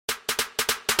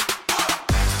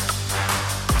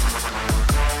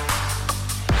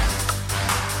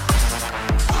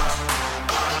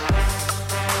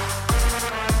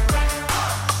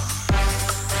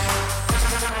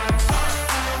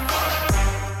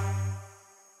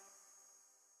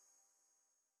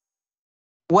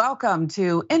Welcome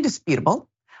to Indisputable.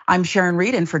 I'm Sharon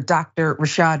Reed in for Dr.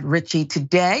 Rashad Ritchie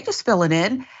today, just filling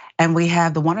in. And we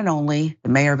have the one and only, the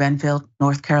mayor of Enfield,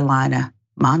 North Carolina,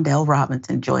 Mondale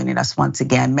Robinson, joining us once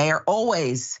again. Mayor,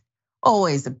 always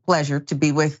a pleasure to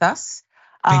be with us.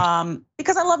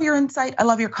 Because I love your insight, I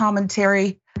love your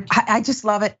commentary. I just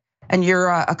love it. And you're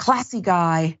a classy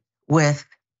guy with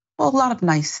a lot of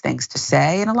nice things to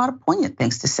say and a lot of poignant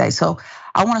things to say. So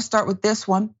I want to start with this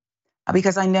one,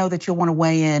 because I know that you'll want to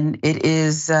weigh in. It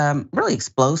is really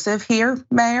explosive here,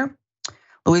 Mayor.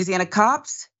 Louisiana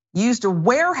cops used a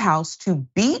warehouse to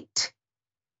beat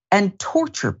and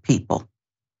torture people.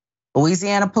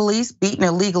 Louisiana police beat and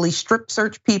illegally strip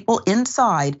search people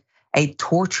inside a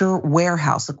torture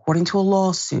warehouse, according to a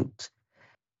lawsuit.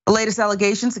 The latest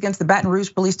allegations against the Baton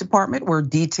Rouge Police Department were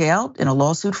detailed in a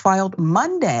lawsuit filed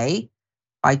Monday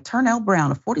by Turnell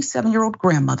Brown, a 47-year-old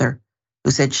grandmother who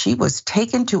said she was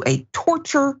taken to a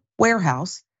torture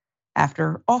warehouse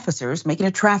after officers making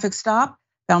a traffic stop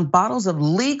found bottles of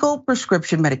legal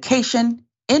prescription medication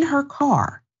in her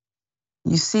car.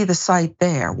 You see the site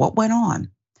there. What went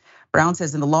on? Brown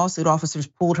says in the lawsuit, officers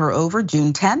pulled her over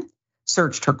June 10th,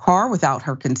 searched her car without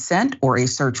her consent or a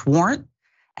search warrant.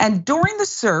 And during the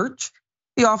search,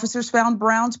 the officers found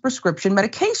Brown's prescription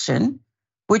medication,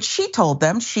 which she told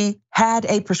them she had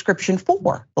a prescription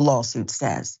for, the lawsuit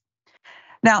says.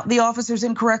 Now, the officers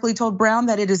incorrectly told Brown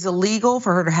that it is illegal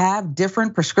for her to have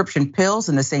different prescription pills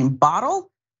in the same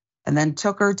bottle, and then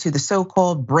took her to the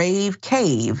so-called Brave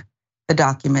Cave, the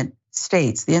document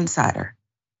states, the insider,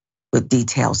 with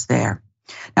details there.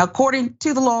 Now, according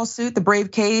to the lawsuit, the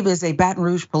Brave Cave is a Baton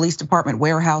Rouge Police Department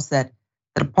warehouse that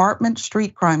the Department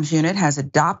Street Crimes Unit has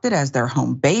adopted as their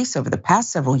home base over the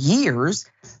past several years.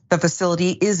 The facility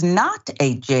is not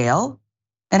a jail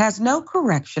and has no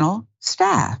correctional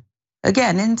staff.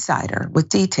 Again, insider with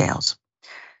details.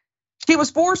 She was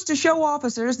forced to show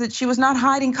officers that she was not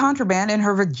hiding contraband in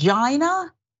her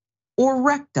vagina or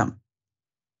rectum.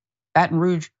 Baton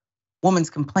Rouge woman's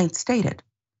complaint stated.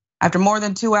 After more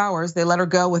than 2 hours, they let her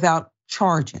go without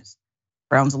charges.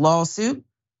 Brown's lawsuit,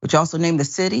 which also named the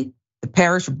city, the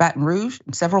parish of Baton Rouge,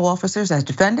 and several officers as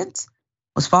defendants,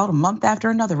 was filed a month after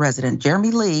another resident,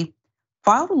 Jeremy Lee,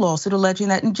 filed a lawsuit alleging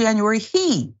that in January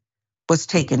he was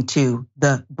taken to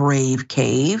the Brave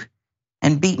Cave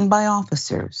and beaten by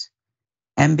officers.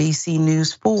 NBC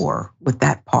News 4 with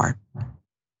that part.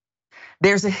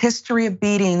 There's a history of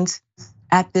beatings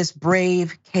at this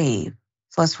Brave Cave.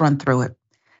 So let's run through it.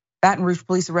 Baton Rouge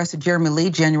police arrested Jeremy Lee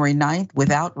January 9th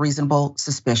without reasonable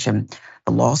suspicion.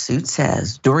 The lawsuit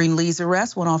says during Lee's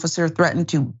arrest, one officer threatened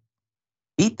to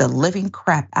beat the living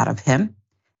crap out of him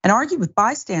and argued with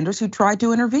bystanders who tried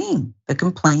to intervene, the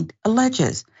complaint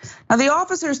alleges. Now, the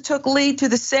officers took Lee to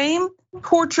the same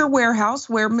torture warehouse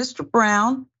where Mrs.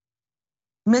 Brown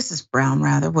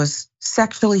was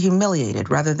sexually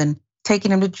humiliated, rather than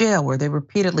taking him to jail, where they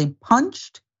repeatedly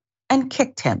punched and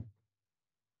kicked him.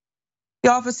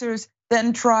 The officers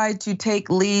then tried to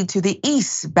take Lee to the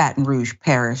East Baton Rouge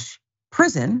Parish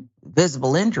prison,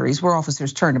 visible injuries, where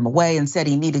officers turned him away and said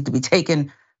he needed to be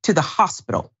taken to the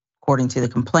hospital, according to the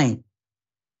complaint.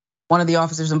 One of the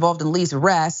officers involved in Lee's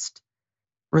arrest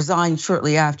resigned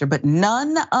shortly after, but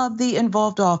none of the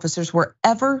involved officers were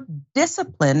ever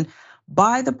disciplined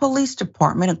by the police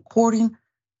department, according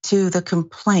to the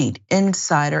complaint.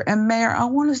 Insider and Mayor, I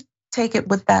want to take it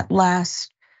with that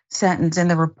last sentence in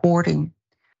the reporting.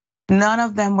 None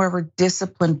of them were ever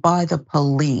disciplined by the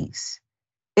police.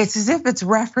 It's as if it's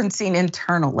referencing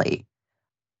internally.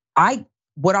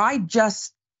 What I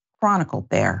just chronicled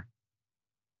there,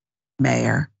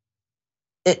 Mayor,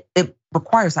 it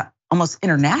requires almost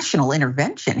international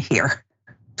intervention here.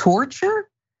 Torture,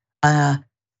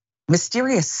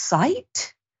 mysterious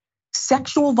site,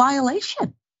 sexual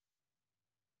violation.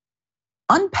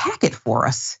 Unpack it for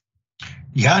us.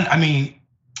 Yeah, I mean,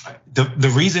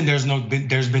 the reason there's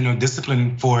been no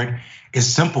discipline for it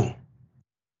is simple.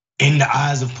 In the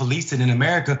eyes of police and in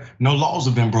America, no laws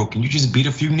have been broken. You just beat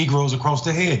a few Negroes across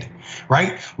the head,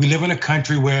 right? We live in a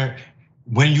country where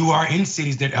when you are in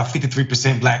cities that are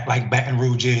 53% black, like Baton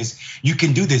Rouge is, you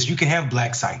can do this. You can have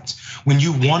black sites. When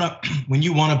you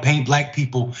wanna paint black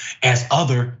people as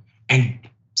other and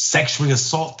sexually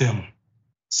assault them,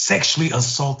 sexually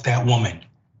assault that woman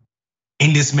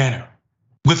in this manner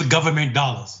with government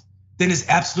dollars, then it's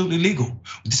absolutely legal.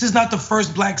 This is not the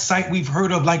first black site we've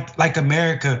heard of, like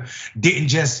America didn't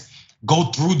just go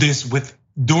through this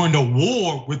during the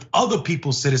war with other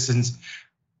people's citizens.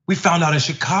 We found out in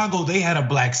Chicago, they had a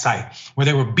black site where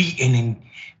they were beating and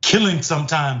killing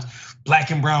sometimes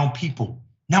black and brown people.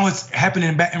 Now it's happening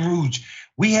in Baton Rouge.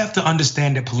 We have to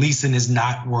understand that policing is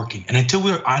not working. And until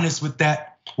we're honest with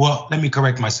that, well, let me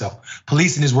correct myself.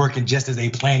 Policing is working just as they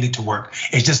planned it to work.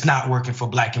 It's just not working for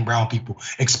Black and brown people,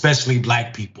 especially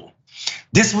Black people.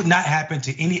 This would not happen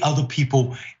to any other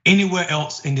people anywhere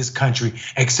else in this country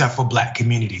except for Black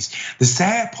communities. The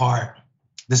sad part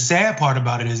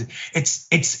about it is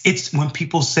it's when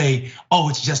people say, oh,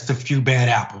 it's just a few bad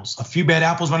apples. A few bad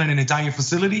apples running an entire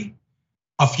facility.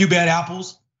 A few bad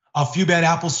apples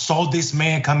saw this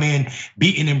man come in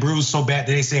beaten and bruised so bad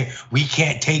that they said, we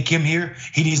can't take him here.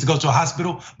 He needs to go to a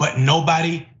hospital, but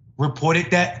nobody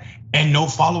reported that and no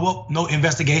follow-up, no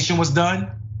investigation was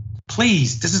done.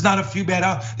 Please, this is not a few bad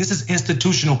apples. This is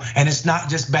institutional, and it's not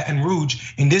just Baton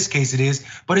Rouge. In this case it is,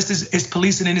 but it's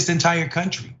policing in this entire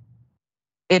country.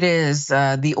 It is,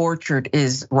 the orchard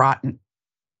is rotten.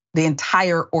 The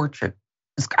entire orchard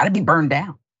has got to be burned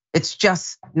down. It's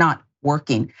just not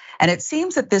working. And it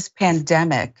seems that this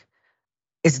pandemic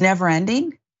is never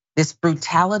ending. This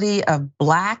brutality of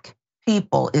Black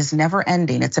people is never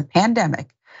ending. It's a pandemic.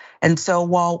 And so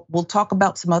while we'll talk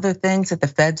about some other things that the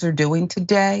feds are doing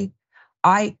today,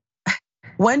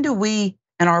 when do we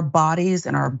in our bodies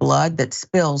and our blood that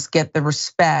spills get the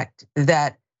respect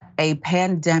that a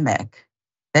pandemic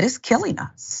that is killing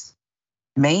us,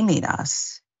 maiming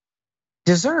us,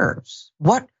 deserves?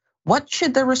 What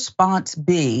should the response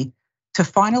be to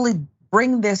finally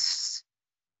bring this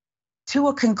to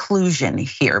a conclusion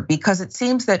here? Because it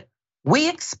seems that we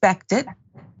expect it,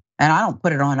 and I don't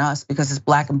put it on us because as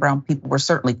Black and brown people, we're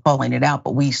certainly calling it out,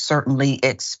 but we certainly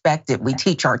expect it. We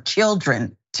teach our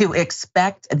children to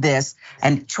expect this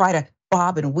and try to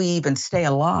bob and weave and stay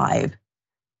alive.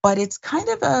 But it's kind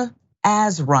of a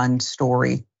as-run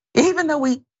story, even though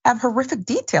we have horrific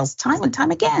details time and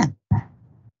time again.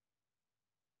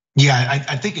 Yeah,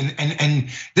 I think, and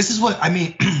this is what I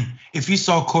mean. If you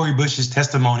saw Cori Bush's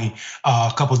testimony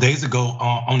a couple days ago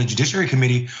on the Judiciary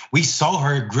Committee, we saw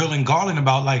her grilling Garland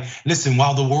about like, listen,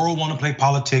 while the world want to play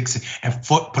politics and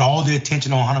put all the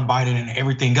attention on Hunter Biden and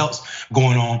everything else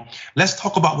going on, let's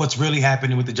talk about what's really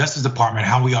happening with the Justice Department,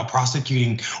 how we are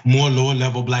prosecuting more lower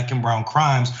level Black and brown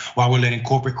crimes while we're letting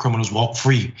corporate criminals walk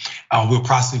free. We're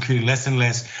prosecuting less and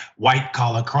less white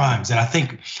collar crimes. And I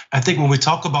think when we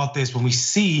talk about this, when we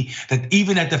see that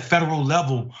even at the federal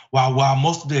level, while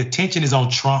most of the attention is on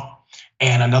Trump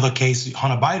and another case,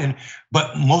 Hunter Biden,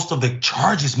 but most of the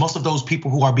charges, most of those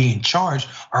people who are being charged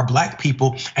are Black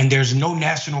people, and there's no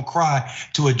national cry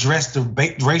to address the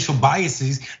racial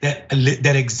biases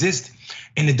that exist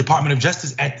in the Department of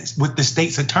Justice with the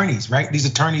state's attorneys, right? These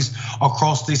attorneys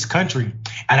across this country.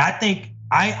 And I think,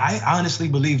 I honestly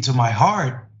believe to my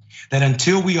heart that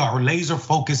until we are laser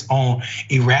focused on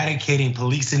eradicating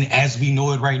policing as we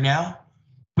know it right now,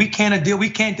 we can't deal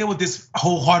with this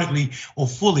wholeheartedly or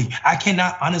fully. I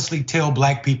cannot honestly tell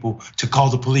Black people to call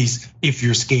the police if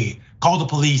you're scared. Call the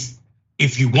police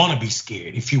if you want to be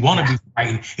scared, if you want to be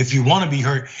frightened, if you want to be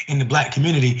hurt in the Black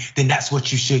community, then that's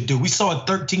what you should do. We saw a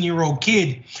 13-year-old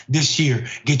kid this year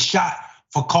get shot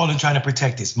for calling, trying to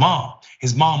protect his mom.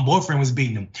 His mom boyfriend was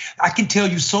beating him. I can tell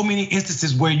you so many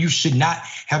instances where you should not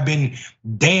have been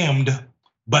damned,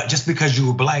 but just because you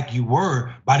were Black, you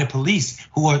were by the police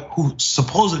who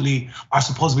supposedly are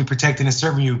supposed to be protecting and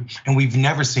serving you, and we've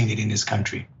never seen it in this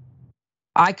country.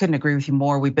 I couldn't agree with you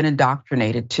more. We've been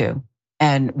indoctrinated too.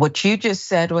 And what you just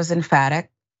said was emphatic.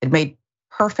 It made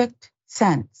perfect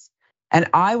sense. And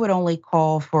I would only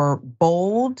call for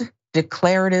bold,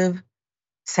 declarative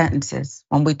sentences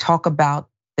when we talk about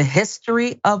the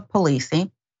history of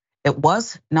policing. It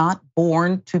was not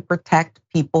born to protect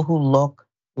people who look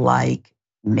like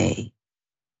me.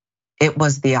 It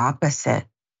was the opposite.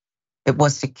 It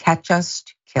was to catch us,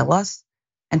 to kill us,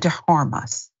 and to harm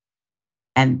us.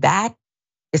 And that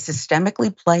is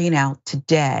systemically playing out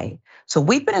today. So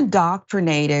we've been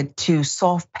indoctrinated to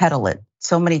soft pedal it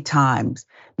so many times.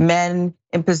 Men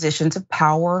in positions of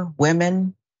power,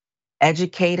 women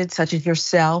educated such as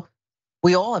yourself,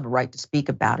 we all have a right to speak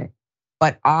about it.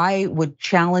 But I would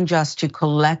challenge us to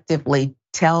collectively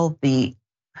tell the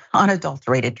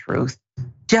unadulterated truth.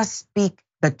 Just speak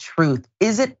the truth.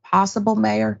 Is it possible,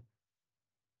 Mayor?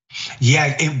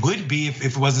 Yeah, it would be if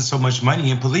it wasn't so much money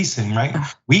in policing, right?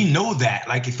 We know that.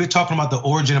 Like if we're talking about the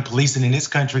origin of policing in this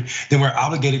country, then we're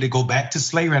obligated to go back to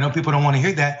slavery. I know people don't want to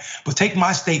hear that, but take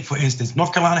my state, for instance.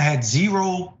 North Carolina had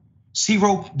zero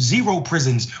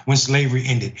prisons when slavery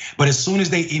ended. But as soon as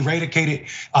they eradicated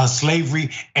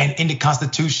slavery and in the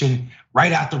Constitution,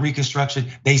 right after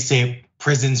Reconstruction, they said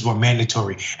prisons were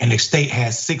mandatory. And the state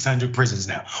has 600 prisons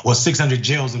now, or 600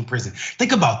 jails and prisons.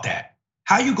 Think about that.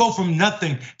 How you go from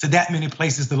nothing to that many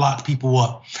places to lock people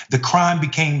up? The crime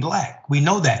became black. We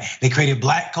know that. They created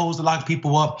black codes to lock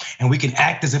people up, and we can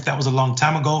act as if that was a long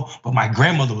time ago, but my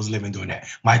grandmother was living during that.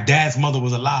 My dad's mother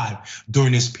was alive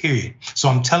during this period. So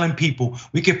I'm telling people,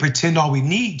 we can pretend all we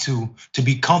need to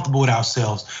be comfortable with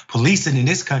ourselves. Policing in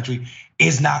this country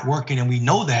is not working, and we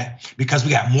know that because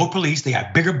we got more police, they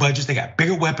got bigger budgets, they got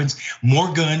bigger weapons,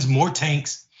 more guns, more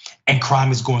tanks, and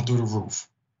crime is going through the roof,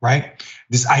 right?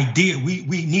 This idea, we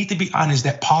need to be honest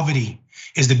that poverty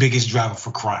is the biggest driver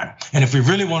for crime. And if we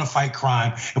really want to fight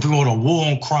crime, if we want a war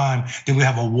on crime, then we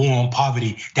have a war on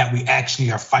poverty that we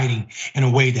actually are fighting in a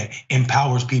way that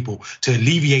empowers people to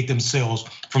alleviate themselves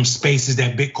from spaces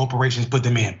that big corporations put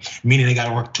them in, meaning they got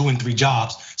to work 2 and 3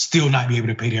 jobs, still not be able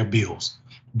to pay their bills.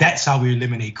 That's how we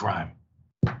eliminate crime.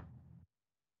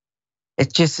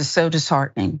 It just is so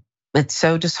disheartening. It's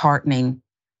so disheartening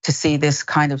to see this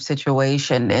kind of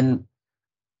situation in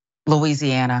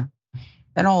Louisiana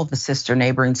and all of the sister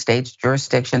neighboring states,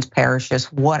 jurisdictions,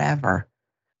 parishes, whatever,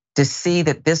 to see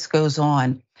that this goes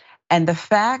on. And the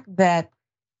fact that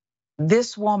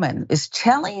this woman is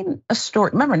telling a story,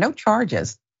 remember, no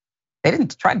charges. They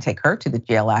didn't try to take her to the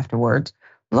jail afterwards.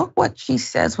 Look what she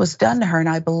says was done to her, and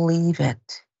I believe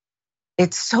it.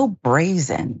 It's so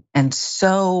brazen and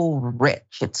so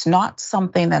rich. It's not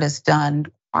something that is done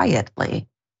quietly.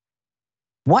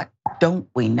 What don't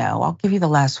we know? I'll give you the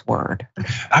last word.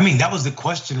 I mean, that was the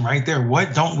question right there.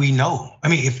 What don't we know? I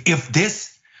mean, if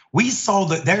this, we saw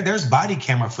that there's body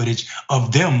camera footage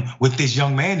of them with this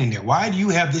young man in there. Why do you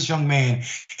have this young man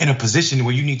in a position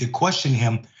where you need to question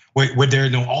him, where there are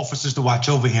no officers to watch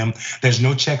over him? There's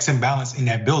no checks and balance in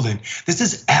that building. This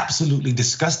is absolutely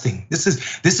disgusting. This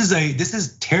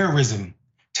is terrorism.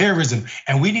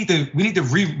 And we need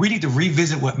to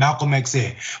revisit what Malcolm X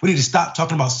said. We need to stop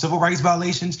talking about civil rights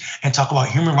violations and talk about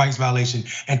human rights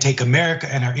violations, and take America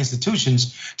and our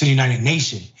institutions to the United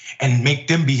Nations and make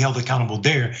them be held accountable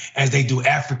there, as they do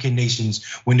African nations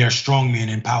when they're strong men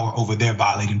in power over their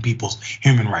violating people's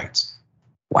human rights.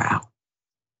 Wow.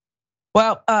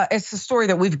 Well, it's a story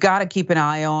that we've got to keep an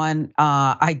eye on.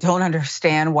 I don't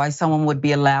understand why someone would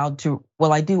be allowed to,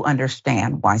 well, I do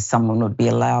understand why someone would be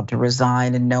allowed to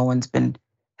resign and no one's been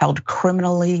held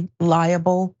criminally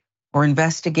liable or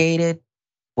investigated.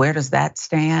 Where does that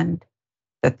stand?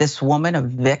 That this woman, a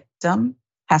victim,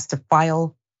 has to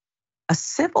file a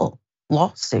civil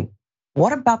lawsuit.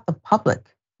 What about the public?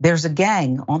 There's a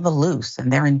gang on the loose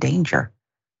and they're in danger.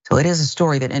 So it is a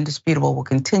story that Indisputable will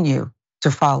continue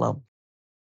to follow.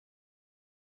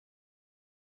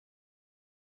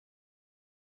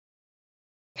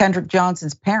 Kendrick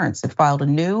Johnson's parents have filed a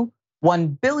new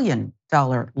 $1 billion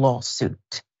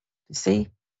lawsuit. You see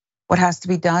what has to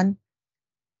be done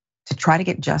to try to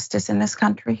get justice in this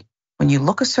country when you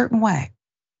look a certain way.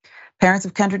 Parents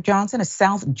of Kendrick Johnson, a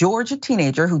South Georgia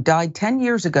teenager who died 10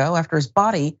 years ago after his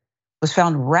body was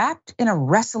found wrapped in a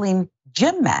wrestling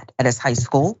gym mat at his high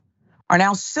school, are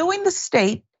now suing the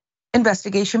State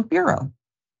Investigation Bureau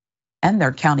and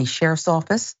their county sheriff's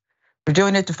office. They're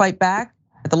doing it to fight back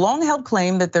at the long-held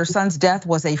claim that their son's death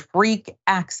was a freak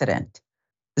accident.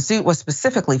 The suit was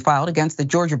specifically filed against the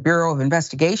Georgia Bureau of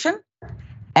Investigation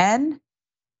and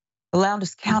the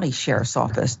Lowndes County Sheriff's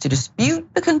Office to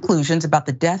dispute the conclusions about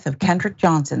the death of Kendrick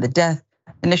Johnson. The death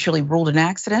initially ruled an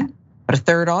accident, but a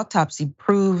third autopsy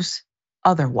proves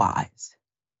otherwise.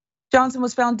 Johnson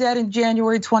was found dead in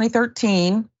January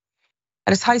 2013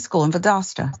 at his high school in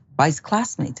Valdosta by his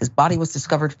classmates. His body was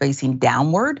discovered facing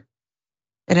downward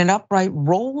in an upright,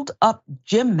 rolled up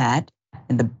gym mat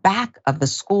in the back of the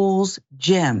school's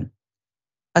gym.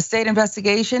 A state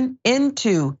investigation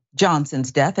into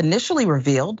Johnson's death initially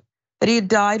revealed that he had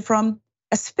died from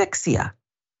asphyxia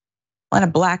and a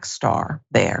black star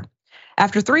there.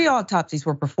 After 3 autopsies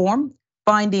were performed,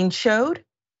 findings showed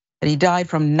that he died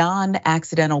from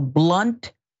non-accidental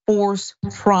blunt force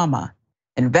trauma.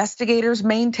 Investigators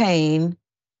maintain,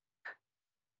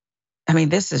 I mean,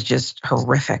 this is just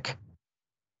horrific.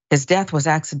 His death was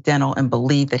accidental and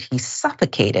believed that he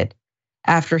suffocated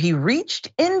after he reached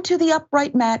into the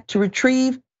upright mat to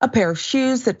retrieve a pair of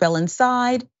shoes that fell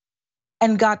inside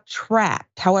and got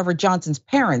trapped. However, Johnson's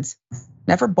parents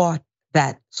never bought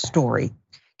that story.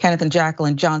 Kenneth and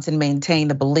Jacqueline Johnson maintain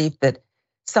the belief that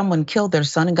someone killed their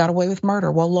son and got away with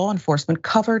murder while law enforcement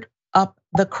covered up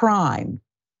the crime.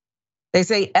 They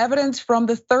say evidence from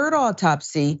the 3rd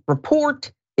autopsy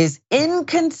report is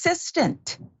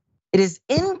inconsistent. It is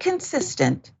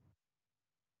inconsistent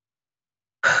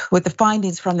with the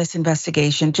findings from this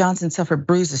investigation. Johnson suffered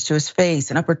bruises to his face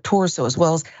and upper torso, as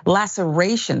well as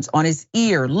lacerations on his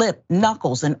ear, lip,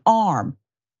 knuckles, and arm.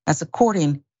 That's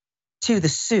according to the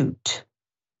suit.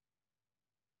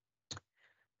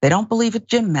 They don't believe a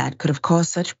gym mat could have caused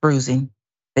such bruising.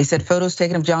 They said photos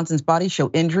taken of Johnson's body show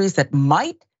injuries that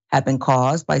might have been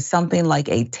caused by something like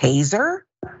a taser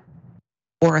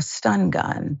or a stun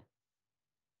gun.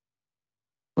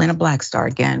 Lena Blackstar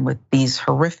again with these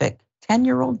horrific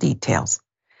 10-year-old details.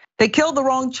 They killed the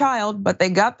wrong child, but they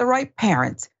got the right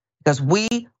parents, because we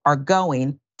are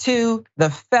going to the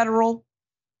federal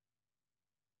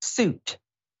suit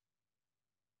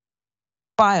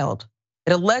filed.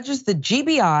 It alleges the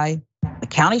GBI, the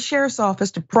county sheriff's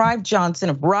office, deprived Johnson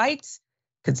of rights,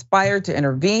 conspired to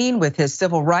intervene with his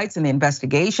civil rights in the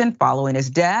investigation following his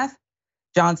death.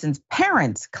 Johnson's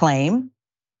parents claim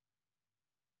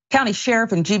county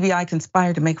sheriff and GBI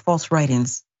conspired to make false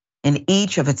writings in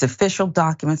each of its official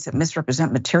documents that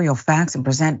misrepresent material facts and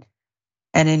present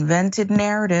an invented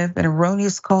narrative and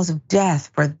erroneous cause of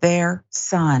death for their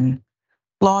son.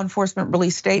 Law enforcement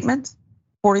released statements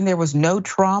reporting there was no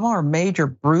trauma or major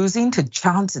bruising to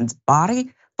Johnson's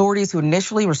body. Authorities who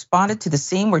initially responded to the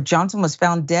scene where Johnson was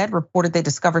found dead reported they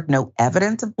discovered no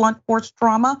evidence of blunt force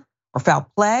trauma or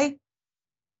foul play.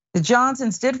 The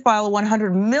Johnsons did file a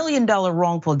 $100 million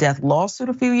wrongful death lawsuit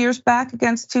a few years back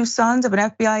against two sons of an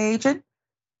FBI agent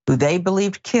who they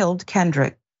believed killed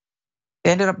Kendrick.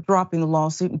 They ended up dropping the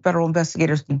lawsuit, and federal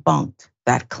investigators debunked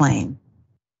that claim.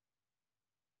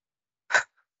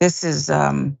 This is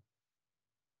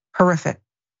horrific.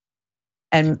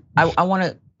 And I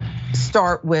wanna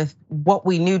start with what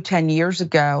we knew 10 years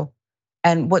ago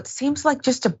and what seems like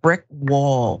just a brick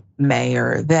wall,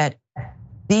 Mayor, that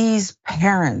these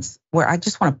parents, where I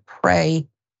just wanna pray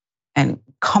and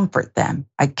comfort them.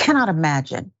 I cannot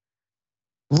imagine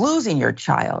losing your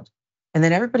child and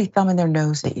then everybody thumbing their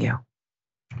nose at you.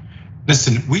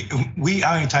 Listen, we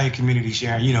our entire community,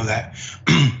 Sharon, you know that,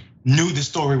 knew the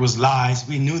story was lies.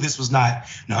 We knew this was not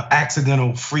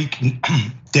accidental freak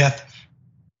death.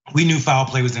 We knew foul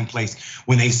play was in place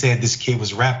when they said this kid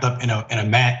was wrapped up in a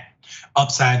mat,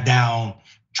 upside down,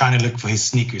 trying to look for his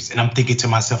sneakers. And I'm thinking to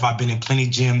myself, I've been in plenty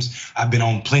gyms, I've been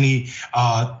on plenty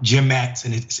gym mats,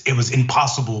 and it was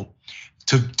impossible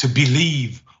to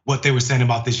believe what they were saying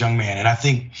about this young man. And I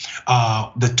think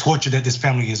the torture that this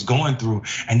family is going through,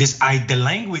 and the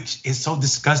language is so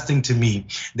disgusting to me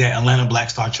that Atlanta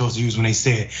Blackstar chose to use when they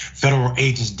said federal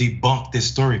agents debunked this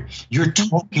story. You're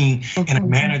talking in a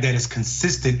manner that is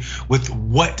consistent with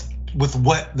what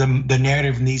the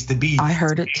narrative needs to be. I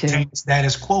heard it too.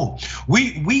 Status quo.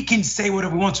 We can say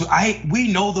whatever we want to.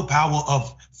 We know the power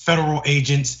of federal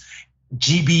agents,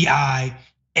 GBI,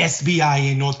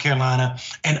 SBI in North Carolina,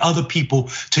 and other people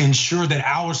to ensure that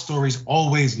our stories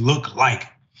always look like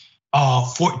a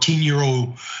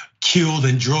 14-year-old killed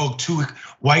and drugged two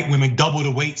white women double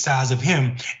the weight size of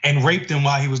him and raped him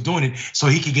while he was doing it so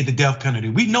he could get the death penalty.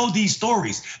 We know these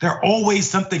stories. They're always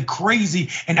something crazy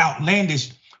and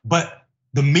outlandish, but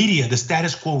the media, the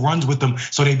status quo runs with them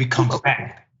so they become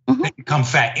fact. They become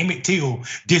fat. Emmett Till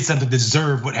did something to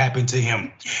deserve what happened to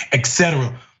him,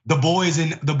 etc. The boys in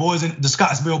the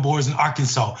Scottsdale boys in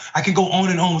Arkansas. I can go on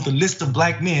and on with a list of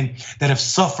black men that have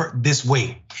suffered this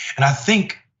way. And I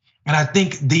think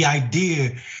the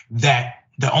idea that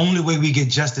the only way we get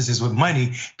justice is with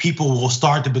money, people will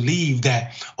start to believe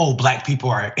that, black people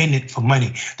are in it for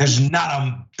money. There's not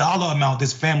a dollar amount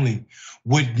this family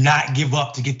would not give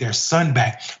up to get their son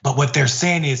back. But what they're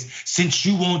saying is, since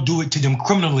you won't do it to them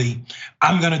criminally,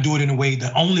 I'm gonna do it in a way,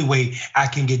 the only way I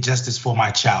can get justice for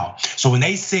my child. So when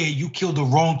they say you killed the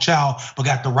wrong child, but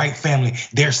got the right family,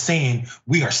 they're saying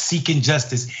we are seeking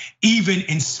justice, even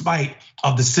in spite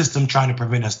of the system trying to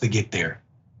prevent us to get there.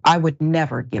 I would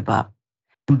never give up.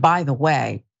 And by the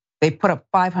way, they put up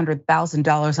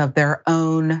 $500,000 of their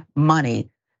own money.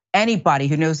 Anybody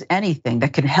who knows anything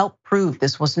that can help prove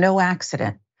this was no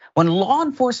accident. When law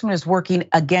enforcement is working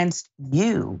against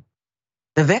you,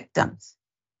 the victims,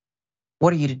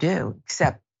 what are you to do?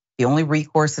 Except the only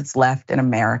recourse that's left in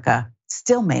America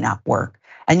still may not work.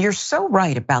 And you're so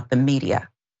right about the media.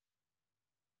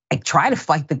 I try to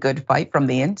fight the good fight from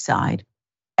the inside.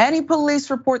 Any police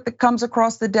report that comes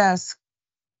across the desk,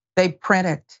 they print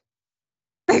it.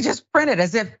 They just print it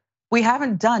as if we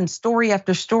haven't done story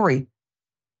after story.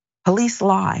 Police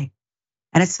lie,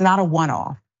 and it's not a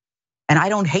one-off. And I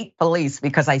don't hate police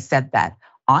because I said that.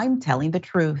 I'm telling the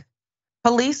truth.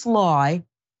 Police lie.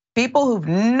 People who've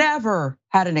never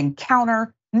had an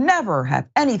encounter, never have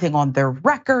anything on their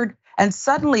record, and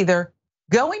suddenly they're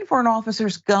going for an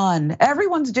officer's gun.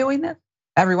 Everyone's doing this.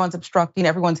 Everyone's obstructing,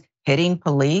 everyone's hitting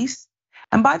police.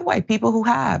 And by the way, people who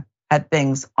have had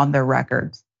things on their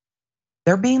records,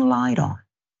 they're being lied on.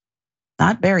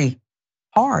 Not very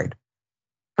hard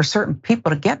for certain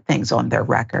people to get things on their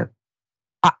record.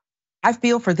 I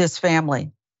feel for this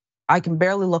family. I can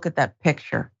barely look at that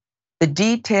picture. The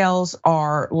details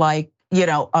are like,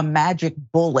 a magic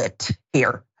bullet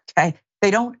here, okay?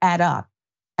 They don't add up.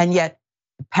 And yet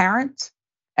parents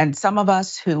and some of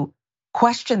us who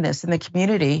question this in the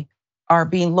community are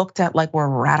being looked at like we're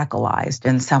radicalized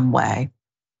in some way.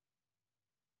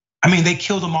 I mean, they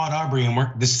killed Ahmaud Arbery, and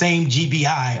we're the same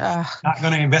GBI not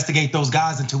gonna investigate those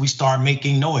guys until we start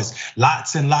making noise.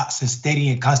 Lots and lots and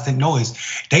steady and constant noise.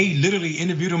 They literally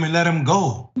interviewed him and let him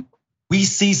go. We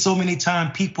see so many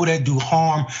times people that do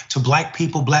harm to black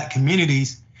people, black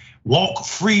communities, walk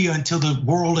free until the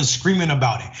world is screaming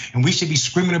about it. And we should be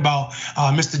screaming about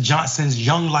Mr. Johnson's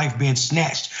young life being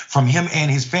snatched from him and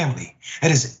his family.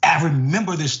 I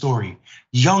remember this story.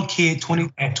 Young kid,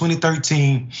 at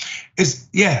 2013. This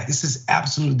is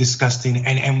absolutely disgusting.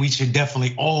 And we should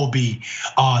definitely all be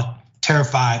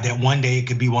terrified that one day it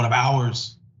could be one of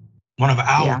ours.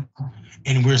 Yeah.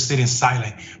 And we're sitting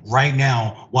silent right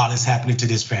now while it's happening to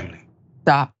this family.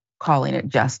 Stop calling it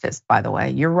justice, by the way.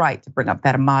 You're right to bring up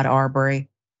that Ahmaud Arbery.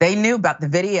 They knew about the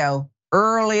video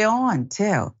early on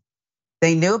too.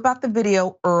 They knew about the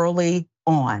video early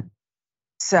on.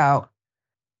 So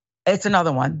it's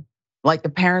another one. Like the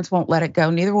parents won't let it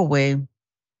go, neither will we.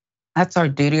 That's our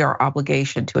duty, our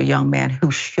obligation to a young man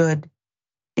who should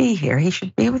be here. He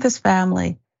should be with his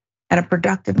family and a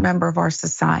productive member of our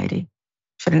society.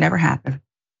 Should have never happened.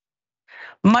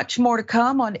 Much more to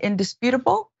come on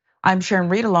Indisputable. I'm Sharon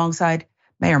Reed alongside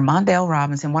Mayor Mondale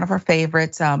Robinson, one of our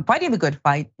favorites, fighting the good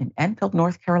fight in Enfield,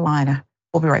 North Carolina.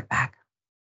 We'll be right back.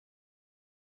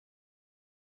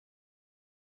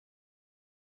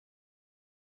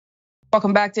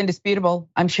 Welcome back to Indisputable.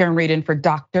 I'm Sharon Reed in for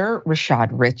Dr. Rashad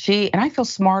Ritchie, and I feel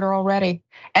smarter already.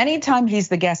 Anytime he's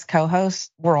the guest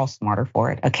co-host, we're all smarter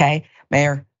for it, okay?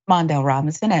 Mayor Mondale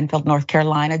Robinson, Enfield, North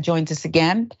Carolina, joins us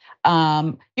again.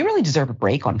 You really deserve a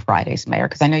break on Fridays, Mayor,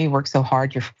 because I know you work so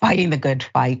hard. You're fighting the good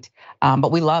fight,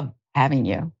 but we love having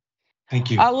you. Thank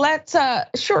you. Let's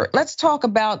talk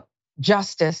about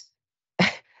justice.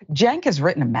 Cenk has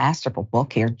written a masterful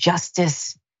book here.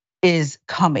 Justice is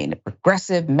Coming. A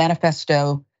progressive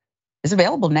manifesto is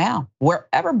available now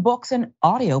wherever books and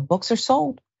audio books are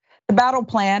sold. The battle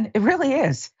plan, it really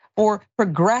is, for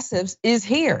progressives is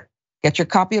here. Get your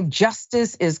copy of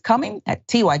Justice is Coming at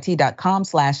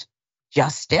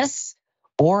tyt.com/justice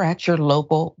or at your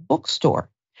local bookstore.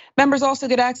 Members also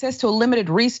get access to a limited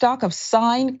restock of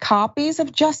signed copies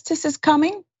of Justice is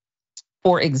Coming.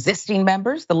 For existing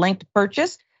members, the link to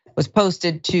purchase was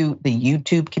posted to the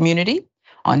YouTube community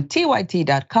on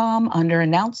tyt.com under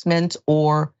announcements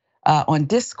or on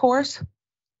discourse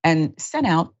and sent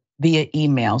out via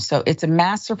email. So it's a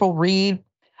masterful read.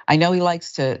 I know he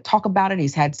likes to talk about it.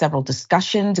 He's had several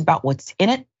discussions about what's in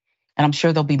it, and I'm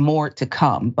sure there'll be more to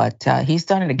come, but he's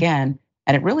done it again,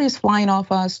 and it really is flying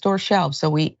off store shelves. So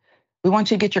we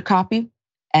want you to get your copy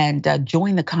and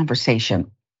join the conversation.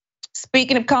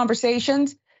 Speaking of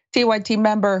conversations, TYT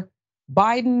member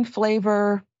Biden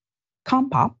flavor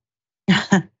compop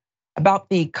about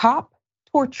the cop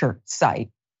torture site.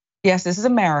 Yes, this is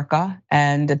America,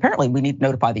 and apparently we need to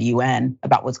notify the UN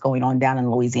about what's going on down in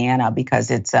Louisiana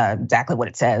because it's exactly what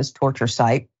it says, torture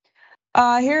site.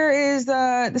 Here is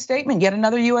the statement, yet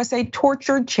another USA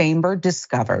torture chamber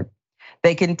discovered.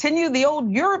 They continue the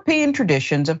old European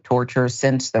traditions of torture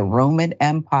since the Roman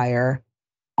Empire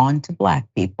onto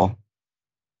black people.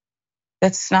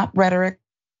 That's not rhetoric,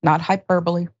 not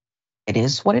hyperbole. It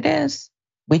is what it is.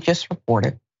 We just report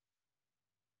it.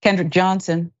 Kendrick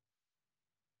Johnson,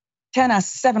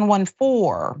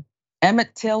 10-714,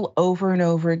 Emmett Till over and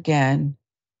over again.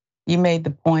 You made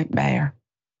the point, Mayor.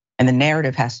 And the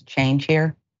narrative has to change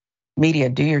here. Media,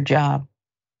 do your job.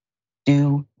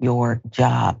 Do your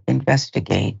job.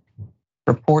 Investigate.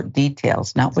 Report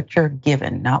details, not what you're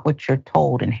given, not what you're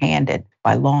told and handed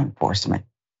by law enforcement.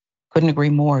 Couldn't agree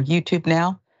more. YouTube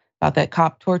now about that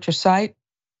cop torture site.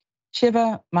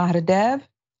 Shiva Mahadev.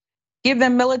 Give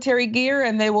them military gear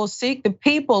and they will seek the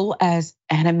people as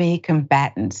enemy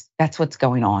combatants. That's what's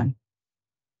going on.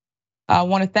 I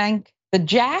want to thank the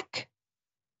Jack.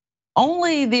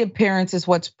 Only the appearance is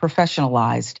what's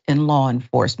professionalized in law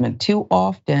enforcement too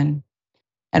often.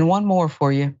 And one more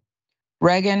for you.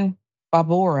 Regan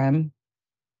Baburim.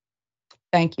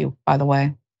 Thank you, by the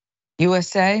way.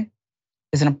 USA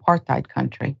is an apartheid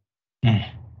country.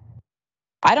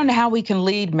 I don't know how we can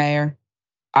lead, Mayor.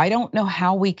 I don't know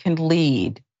how we can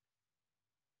lead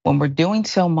when we're doing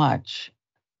so much,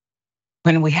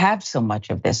 when we have so much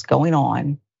of this going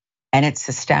on, and it's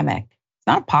systemic. It's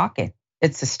not a pocket,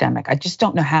 it's systemic. I just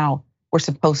don't know how we're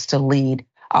supposed to lead.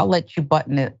 I'll let you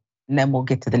button it, and then we'll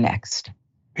get to the next.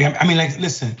 I mean, like,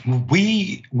 listen,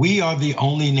 we are the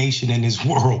only nation in this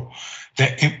world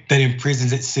that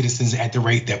imprisons its citizens at the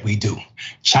rate that we do.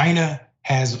 China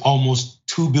has almost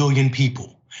 2 billion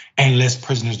people and less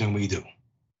prisoners than we do.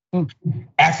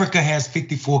 Africa has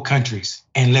 54 countries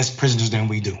and less prisoners than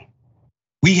we do.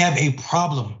 We have a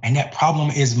problem, and that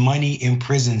problem is money in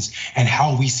prisons and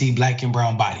how we see Black and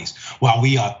brown bodies. While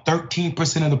we are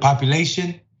 13% of the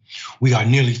population, we are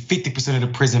nearly 50% of the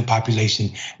prison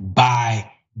population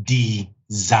by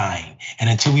design. And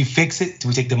until we fix it, until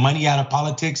we take the money out of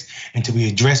politics, until we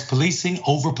address policing,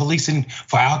 over policing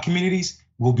for our communities,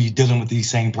 we'll be dealing with these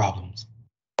same problems.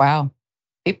 Wow.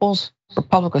 People's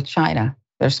Republic of China.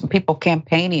 There's some people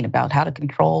campaigning about how to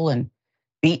control and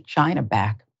beat China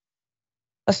back.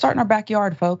 Let's start in our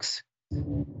backyard, folks.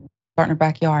 Start in our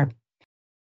backyard.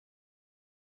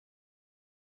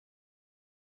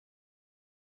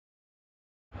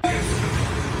 Here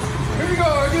you go,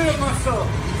 I did it myself.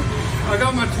 I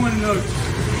got my twin notes.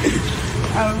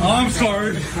 Oh, I'm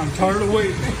sorry, I'm tired of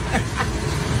waiting.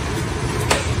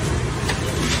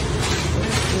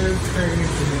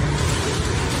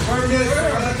 I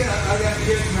got to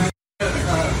get my, I'll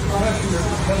have to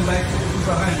come back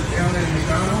behind the counter and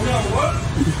McDonald's. You got what?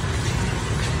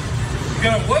 You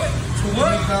got what? To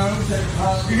what?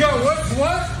 You got what? To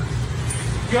what?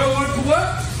 You got what? To what?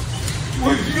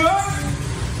 What you got?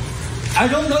 I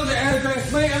don't know the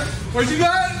address, man. What you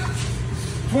got?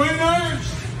 20 nerves.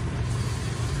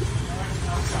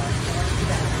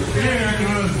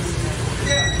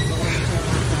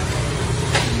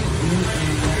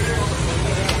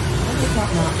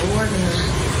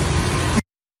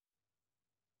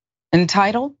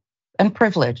 Entitled and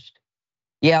privileged,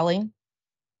 yelling,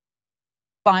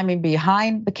 climbing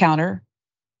behind the counter,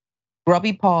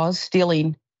 grubby paws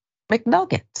stealing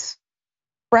McNuggets,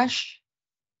 fresh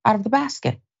out of the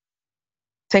basket,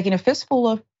 taking a fistful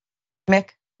of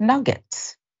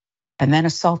McNuggets, and then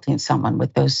assaulting someone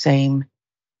with those same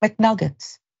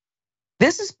McNuggets.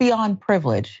 This is beyond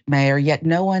privilege, Mayor, yet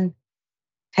no one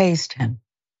tased him.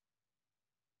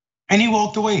 And he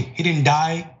walked away. He didn't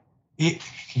die. He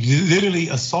literally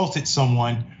assaulted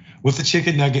someone with a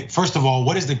chicken nugget. First of all,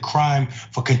 what is the crime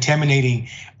for contaminating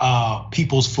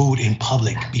people's food in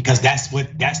public? Because that's what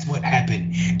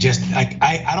happened. Just like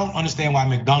I don't understand why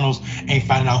McDonald's ain't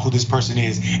finding out who this person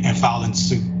is and filing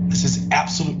suit. This is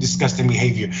absolute disgusting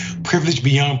behavior. Privilege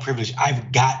beyond privilege.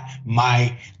 I've got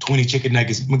my 20 chicken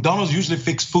nuggets. McDonald's usually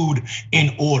fix food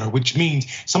in order, which means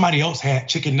somebody else had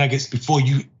chicken nuggets before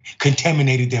you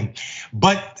contaminated them.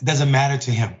 But it doesn't matter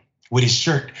to him. With his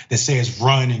shirt that says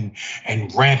run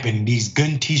and rampant, these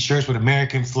gun t-shirts with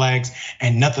American flags,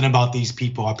 and nothing about these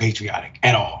people are patriotic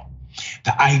at all.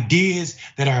 The ideas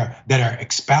that are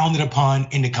expounded upon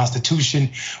in the Constitution,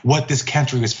 what this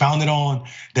country was founded on,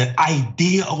 the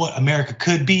idea of what America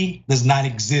could be does not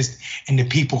exist in the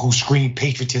people who scream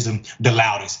patriotism the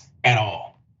loudest at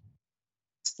all.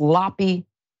 Sloppy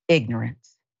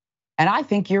ignorance. And I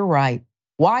think you're right.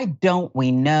 Why don't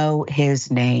we know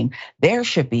his name? There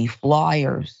should be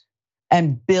flyers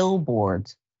and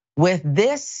billboards with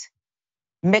this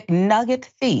McNugget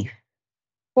thief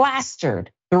plastered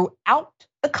throughout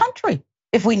the country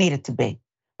if we need it to be,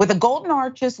 with a Golden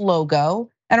Arches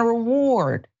logo and a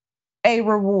reward,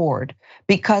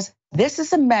 because this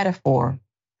is a metaphor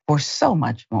for so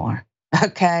much more,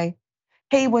 okay?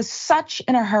 He was such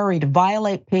in a hurry to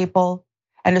violate people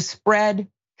and to spread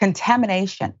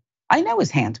contamination. I know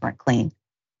his hands weren't clean,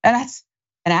 and that's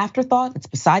an afterthought. It's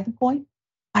beside the point,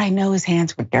 but I know his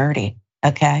hands were dirty,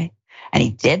 okay? And he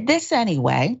did this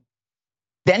anyway.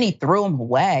 Then he threw them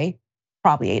away,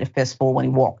 probably ate a fistful when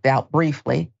he walked out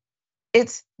briefly.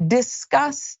 It's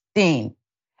disgusting,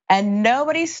 and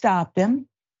nobody stopped him.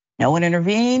 No one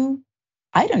intervened.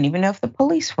 I don't even know if the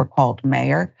police were called,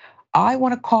 Mayor. I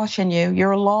want to caution you,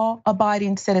 you're a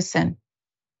law-abiding citizen.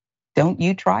 Don't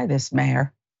you try this,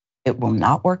 Mayor. It will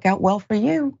not work out well for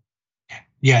you.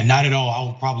 Yeah, not at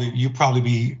all. You'll probably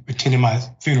be attending my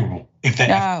funeral if that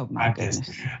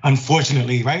happens.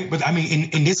 Unfortunately, right? But I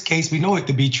mean, in this case, we know it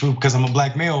to be true because I'm a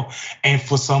Black male, and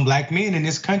for some Black men in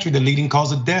this country, the leading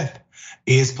cause of death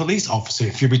is police officer.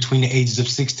 If you're between the ages of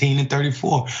 16 and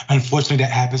 34, unfortunately,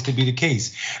 that happens to be the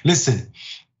case. Listen,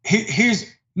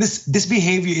 here's this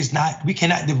behavior is not. We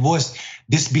cannot divorce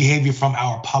this behavior from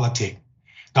our politics.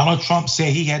 Donald Trump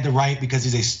said he had the right because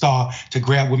he's a star to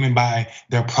grab women by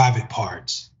their private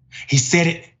parts. He said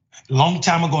it a long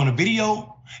time ago in a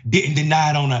video, didn't deny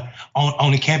it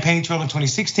on the campaign trail in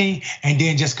 2016, and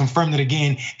then just confirmed it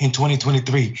again in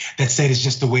 2023. That said it's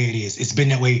just the way it is. It's been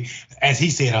that way, as he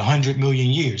said, 100 million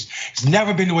years. It's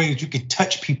never been the way that you could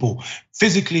touch people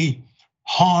physically,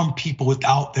 harm people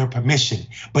without their permission.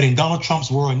 But in Donald Trump's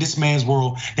world, in this man's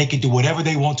world, they can do whatever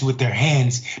they want to with their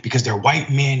hands because they're white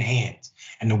man hands.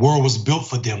 And the world was built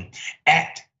for them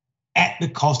at the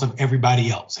cost of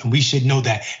everybody else. And we should know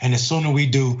that. And the sooner we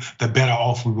do, the better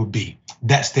off we will be.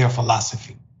 That's their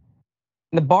philosophy.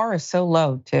 The bar is so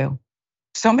low too.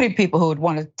 So many people who would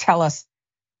want to tell us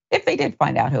if they did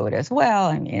find out who it is. Well,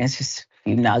 I mean, it's just a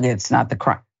few nuggets, not the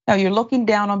crime. No, you're looking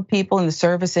down on people in the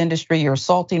service industry. You're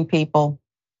assaulting people.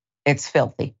 It's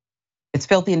filthy. It's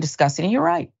filthy and disgusting. And you're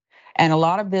right. And a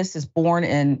lot of this is born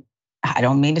in, I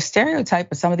don't mean to stereotype,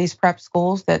 but some of these prep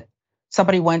schools that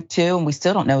somebody went to, and we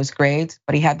still don't know his grades,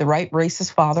 but he had the right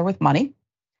racist father with money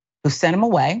who sent him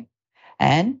away,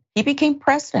 and he became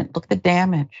president. Look at the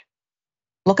damage.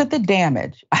 Look at the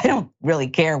damage. I don't really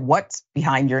care what's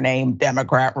behind your name,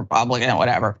 Democrat, Republican,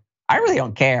 whatever. I really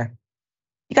don't care.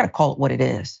 You got to call it what it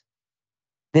is.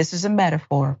 This is a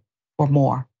metaphor for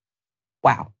more.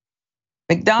 Wow.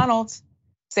 McDonald's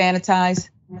sanitize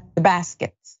the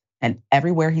baskets and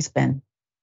everywhere he's been.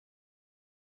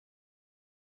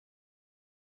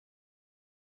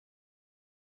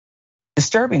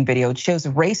 Disturbing video. It shows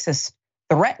a racist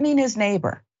threatening his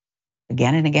neighbor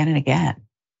again and again and again.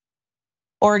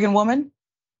 Oregon woman,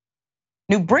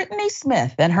 New Brittany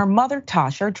Smith and her mother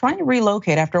Tasha are trying to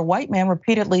relocate after a white man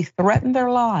repeatedly threatened their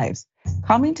lives,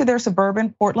 coming to their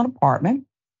suburban Portland apartment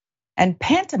and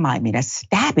pantomiming a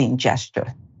stabbing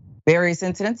gesture. Various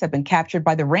incidents have been captured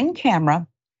by the Ring camera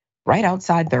right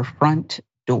outside their front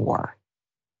door.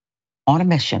 On a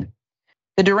mission.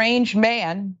 The deranged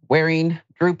man wearing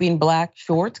drooping black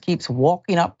shorts keeps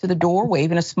walking up to the door,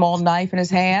 waving a small knife in his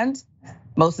hands.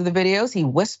 Most of the videos, he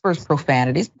whispers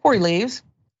profanities before he leaves.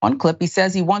 One clip, he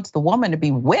says he wants the woman to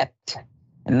be whipped.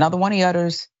 And another one, he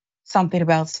utters something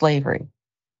about slavery.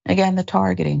 Again, the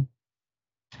targeting.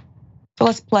 So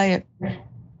let's play it.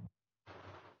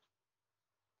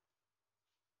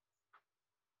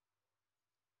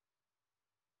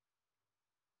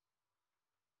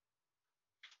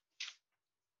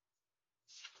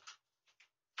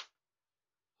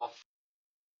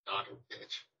 Not a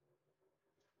bitch.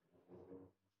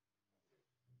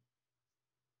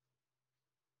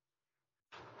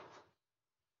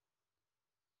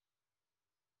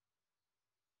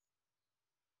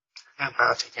 I'm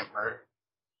about to get murdered.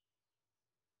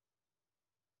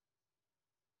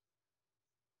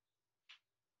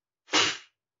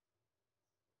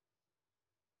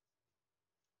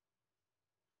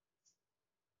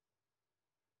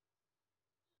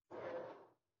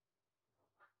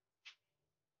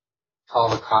 Call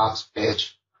the cops,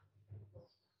 bitch.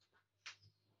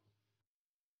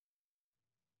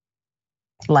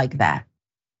 Like that,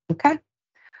 okay?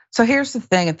 So here's the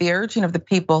thing, at the urging of the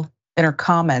people in her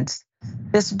comments,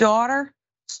 this daughter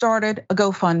started a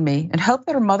GoFundMe and hoped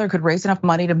that her mother could raise enough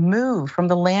money to move from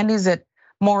the landings at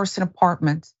Morrison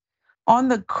Apartments. On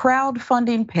the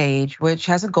crowdfunding page, which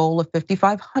has a goal of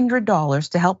 $5,500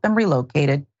 to help them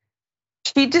relocated,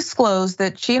 she disclosed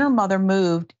that she and her mother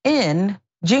moved in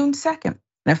June 2nd and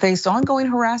have faced ongoing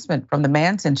harassment from the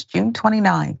man since June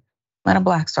 29. Lena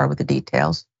Blackstar with the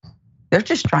details. They're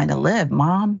just trying to live,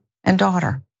 mom and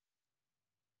daughter.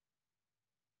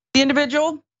 The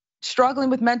individual struggling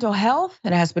with mental health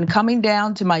and has been coming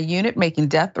down to my unit making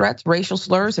death threats, racial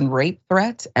slurs, and rape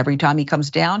threats. Every time he comes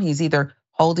down, he's either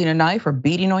holding a knife or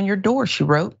beating on your door, she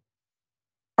wrote.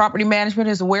 Property management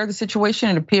is aware of the situation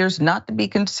and appears not to be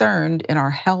concerned in our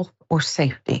health or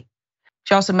safety.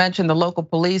 She also mentioned the local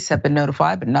police have been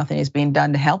notified, but nothing is being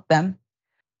done to help them.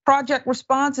 Project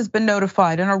Response has been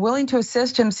notified and are willing to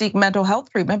assist him seek mental health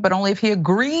treatment, but only if he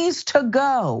agrees to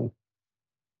go.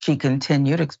 She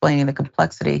continued, explaining the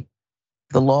complexity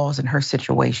of the laws in her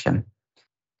situation.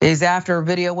 Days after her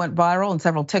video went viral and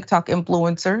several TikTok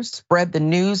influencers spread the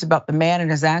news about the man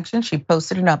and his actions, she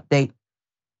posted an update.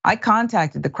 I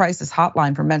contacted the crisis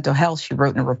hotline for mental health, she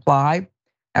wrote in a reply.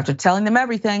 After telling them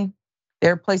everything,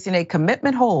 they're placing a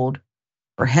commitment hold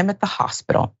for him at the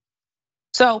hospital.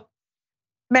 So,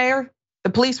 Mayor, the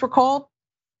police were called,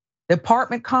 the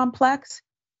apartment complex.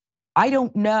 I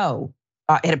don't know.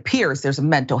 It appears there's a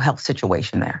mental health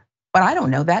situation there, but I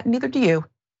don't know that, neither do you.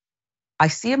 I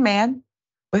see a man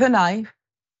with a knife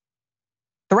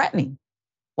threatening.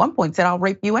 One point said, I'll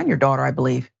rape you and your daughter, I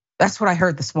believe. That's what I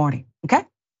heard this morning, okay?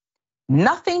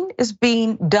 Nothing is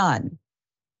being done.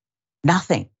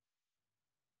 Nothing.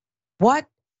 What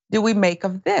do we make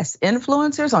of this?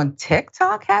 Influencers on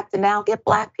TikTok have to now get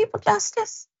Black people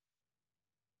justice?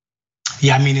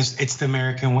 Yeah, I mean, it's the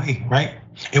American way, right?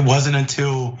 It wasn't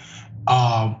until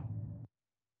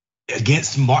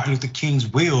against Martin Luther King's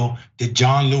will, did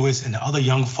John Lewis and the other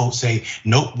young folks say,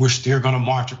 nope, we're still gonna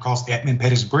march across Edmund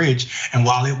Pettus Bridge. And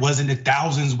while it wasn't the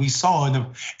thousands we saw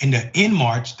in the end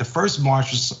march, the first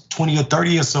march was 20 or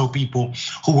 30 or so people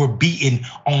who were beaten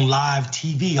on live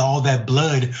TV. All that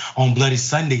blood on Bloody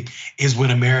Sunday is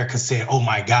when America said, oh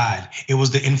my God. It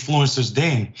was the influencers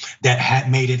then that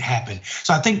had made it happen.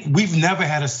 So I think we've never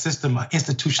had a system, an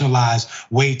institutionalized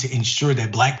way to ensure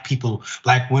that Black people,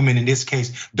 Black women in this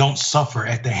case, don't suffer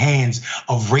at the hands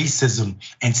of racism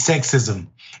and sexism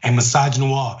and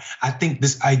misogynoir. I think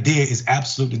this idea is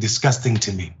absolutely disgusting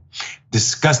to me.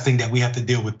 Disgusting that we have to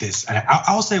deal with this. And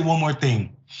I'll say one more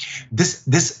thing.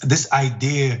 This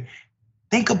idea,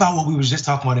 think about what we were just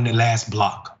talking about in the last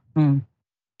block.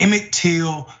 Emmett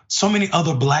Till, so many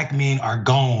other Black men are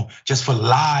gone just for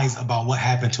lies about what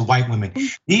happened to white women.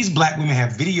 These Black women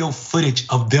have video footage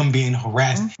of them being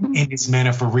harassed in this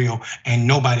manner for real, and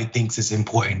nobody thinks it's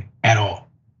important at all.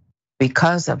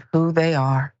 Because of who they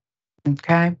are,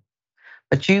 okay?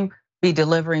 But you be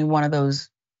delivering one of those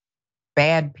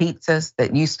bad pizzas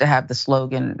that used to have the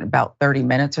slogan about 30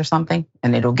 minutes or something,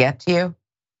 and it'll get to you.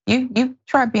 You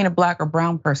try being a Black or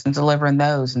brown person delivering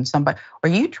those, and somebody, or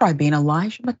you try being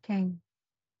Elijah McCain.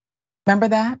 Remember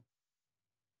that?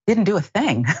 Didn't do a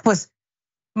thing. Was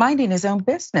minding his own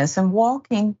business and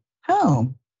walking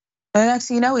home. And the next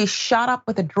thing you know, he's shot up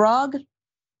with a drug,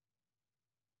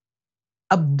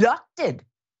 abducted,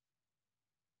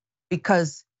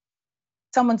 because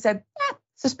someone said,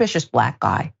 suspicious Black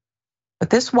guy. But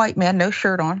this white man, no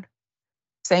shirt on,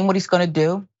 saying what he's gonna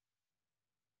do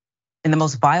in the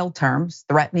most vile terms,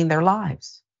 threatening their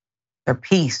lives, their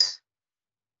peace.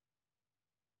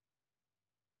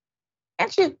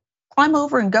 Can't you climb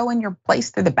over and go in your place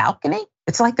through the balcony?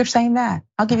 It's like they're saying that.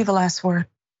 I'll give you the last word.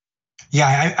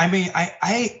 Yeah, I mean,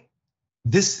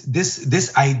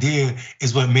 this idea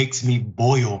is what makes me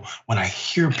boil when I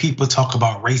hear people talk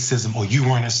about racism or you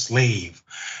weren't a slave.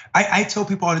 I tell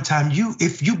people all the time,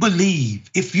 if you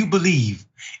believe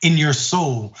in your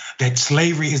soul that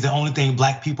slavery is the only thing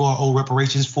Black people are owed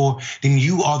reparations for, then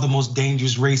you are the most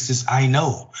dangerous racist I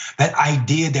know. That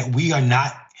idea that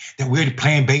we're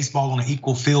playing baseball on an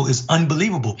equal field is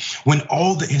unbelievable when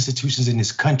all the institutions in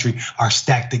this country are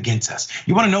stacked against us.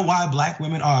 You wanna know why Black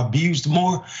women are abused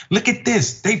more? Look at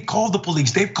this, they've called the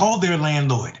police, they've called their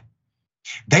landlord.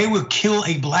 They would kill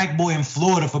a Black boy in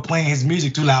Florida for playing his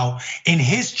music too loud in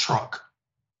his truck.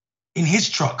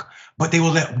 But they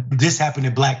will let this happen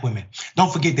to Black women.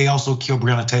 Don't forget, they also killed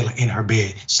Breonna Taylor in her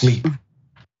bed, sleep.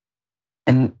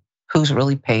 And who's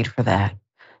really paid for that?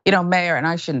 You know, Mayor, and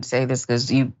I shouldn't say this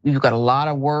because you've got a lot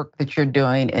of work that you're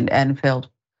doing in Enfield,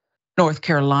 North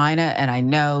Carolina, and I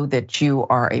know that you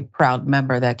are a proud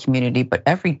member of that community. But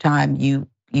every time you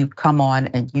come on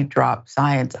and you drop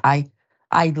science, I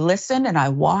listen and I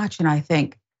watch and I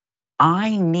think,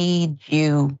 I need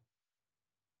you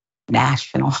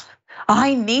national.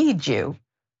 I need you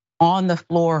on the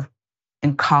floor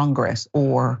in Congress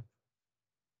or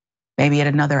maybe at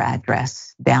another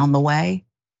address down the way,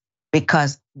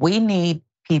 because we need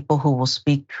people who will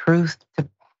speak truth to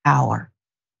power.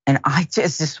 And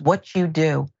this is what you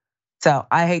do. So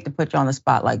I hate to put you on the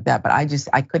spot like that, but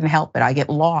I couldn't help it. I get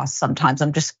lost sometimes.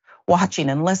 I'm just watching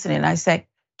and listening. And I say,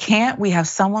 can't we have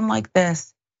someone like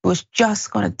this who is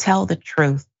just gonna tell the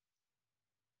truth?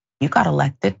 You got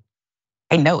elected.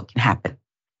 I know it can happen.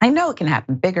 I know it can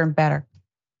happen bigger and better.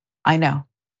 I know.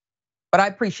 But I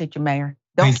appreciate you, Mayor.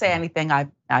 Don't say anything I've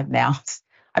now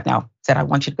said I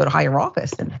want you to go to higher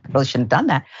office, and I really shouldn't have done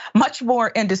that. Much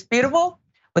more indisputable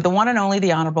with the one and only,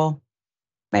 the Honorable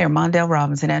Mayor Mondale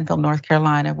Robinson, Enfield, North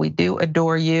Carolina. We do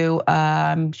adore you.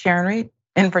 Sharon Reed,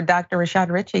 in for Dr. Rashad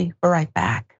Ritchie. We're right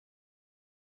back.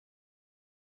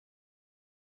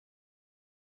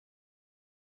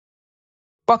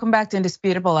 Welcome back to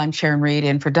Indisputable. I'm Sharon Reed,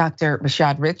 in for Dr.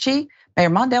 Rashad Ritchie. Mayor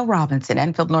Mondale Robinson,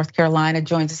 Enfield, North Carolina,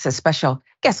 joins us as special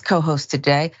guest co-host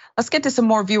today. Let's get to some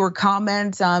more viewer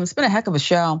comments. It's been a heck of a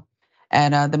show,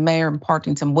 and the mayor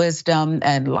imparting some wisdom,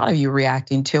 and a lot of you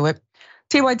reacting to it.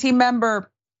 TYT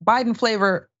member Biden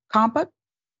flavor compa,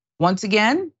 once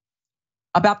again,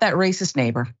 about that racist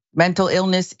neighbor. Mental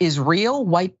illness is real,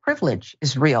 white privilege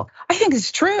is real. I think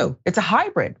it's true. It's a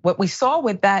hybrid. What we saw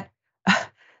with that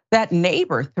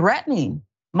neighbor threatening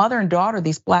mother and daughter,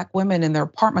 these Black women in their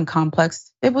apartment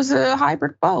complex, it was a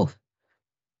hybrid both.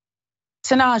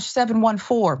 Sanaj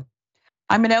 714,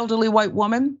 I'm an elderly white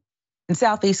woman in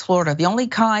Southeast Florida. The only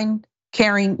kind,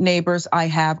 caring neighbors I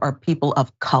have are people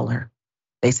of color.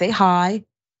 They say hi.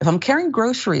 If I'm carrying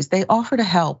groceries, they offer to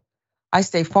help. I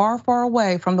stay far, far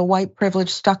away from the white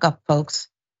privileged stuck up folks.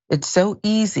 It's so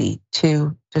easy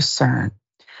to discern.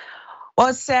 Well,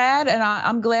 it's sad, and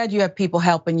I'm glad you have people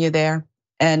helping you there.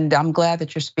 And I'm glad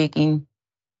that you're speaking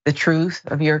the truth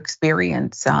of your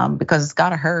experience, because it's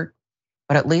gotta hurt.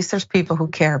 But at least there's people who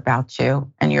care about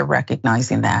you, and you're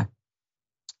recognizing that.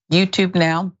 YouTube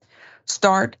now,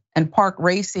 Start and Park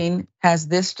Racing has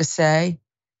this to say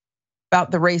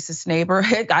about the racist neighbor.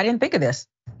 I didn't think of this.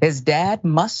 His dad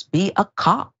must be a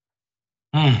cop.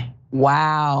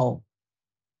 Wow.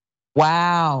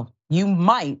 You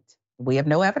might, we have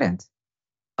no evidence,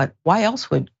 but why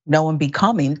else would no one be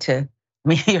coming to, I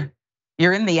mean,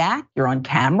 you're in the act, you're on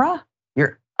camera,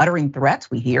 you're uttering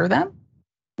threats, we hear them.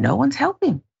 No one's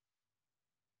helping.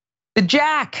 The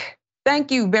Jack,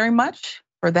 thank you very much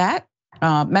for that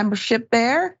membership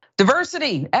there.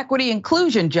 Diversity, equity,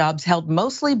 inclusion jobs held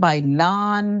mostly by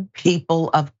non-people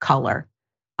of color.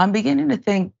 I'm beginning to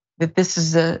think that this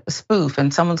is a spoof,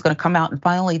 and someone's gonna come out and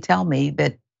finally tell me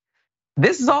that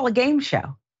this is all a game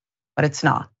show, but it's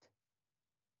not.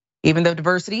 Even though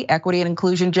diversity, equity, and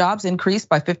inclusion jobs increased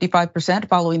by 55%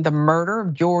 following the murder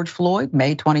of George Floyd,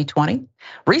 May 2020,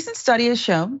 recent study has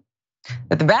shown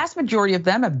that the vast majority of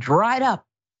them have dried up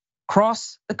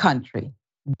across the country.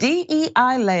 DEI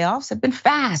layoffs have been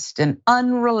fast and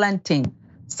unrelenting.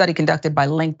 A study conducted by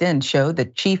LinkedIn showed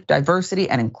that chief diversity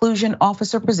and inclusion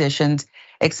officer positions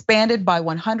expanded by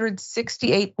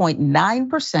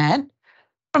 168.9%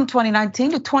 from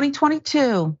 2019 to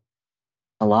 2022.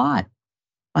 A lot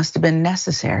must have been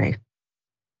necessary.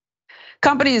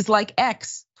 Companies like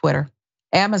X, Twitter,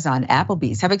 Amazon,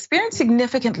 Applebee's have experienced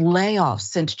significant layoffs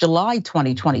since July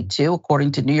 2022,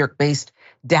 according to New York-based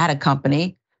data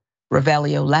company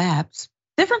Revelio Labs.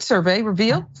 Different survey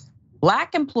reveals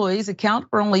Black employees account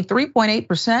for only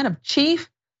 3.8% of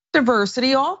chief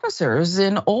diversity officers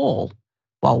in all,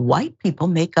 while white people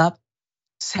make up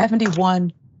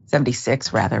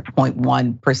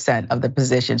 76.1% of the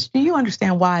positions. Do you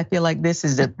understand why I feel like this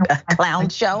is a clown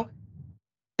show?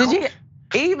 Did you?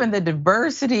 Even the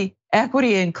diversity,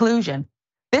 equity, inclusion.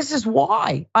 This is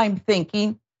why I'm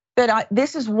thinking that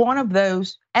this is one of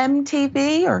those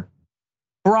MTV or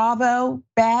Bravo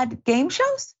bad game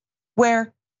shows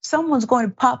where someone's going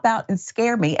to pop out and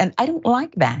scare me, and I don't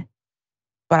like that.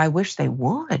 But I wish they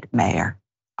would, Mayor.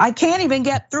 I can't even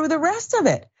get through the rest of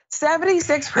it.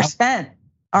 76%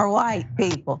 are white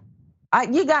people.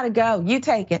 You gotta go, you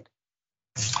take it.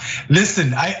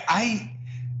 Listen,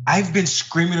 I've been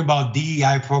screaming about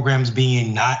DEI programs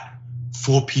being not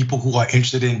for people who are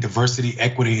interested in diversity,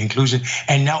 equity, inclusion,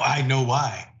 and now I know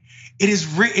why. It is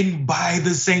written by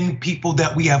the same people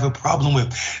that we have a problem with.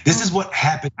 This is what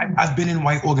happened. I've been in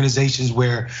white organizations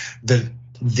where the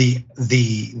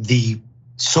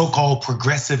so-called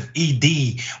progressive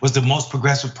ED was the most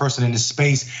progressive person in the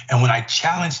space. And when I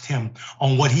challenged him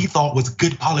on what he thought was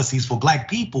good policies for Black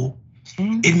people,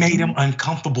 it made him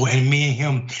uncomfortable, and me and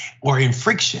him were in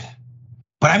friction.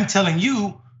 But I'm telling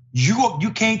you,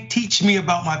 you can't teach me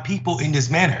about my people in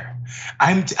this manner.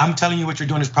 I'm telling you what you're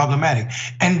doing is problematic.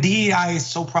 And DEI is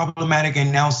so problematic,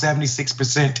 and now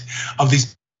 76% of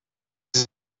these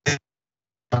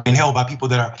are being held by people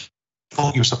that are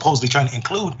you're supposedly trying to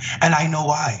include, and I know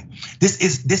why. This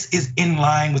is in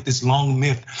line with this long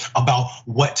myth about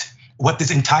what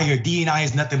this entire DEI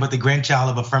is nothing but the grandchild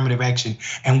of affirmative action,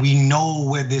 and we know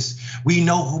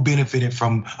who benefited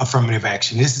from affirmative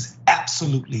action. This is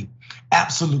absolutely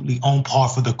on par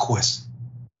for the course.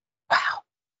 Wow,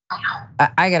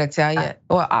 I gotta tell you,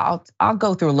 well, I'll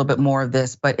go through a little bit more of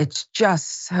this, but it's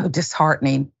just so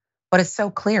disheartening. But it's so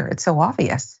clear, it's so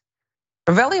obvious.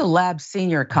 Revelio Labs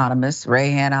senior economist Ray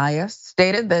Hanayas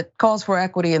stated that calls for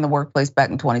equity in the workplace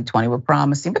back in 2020 were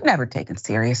promising, but never taken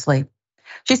seriously.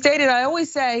 She stated, I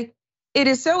always say, it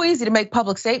is so easy to make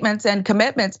public statements and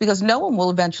commitments because no one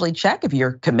will eventually check if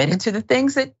you're committed to the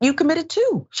things that you committed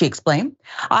to, she explained.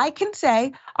 I can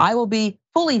say I will be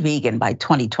fully vegan by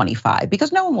 2025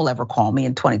 because no one will ever call me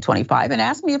in 2025 and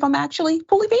ask me if I'm actually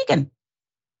fully vegan.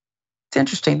 It's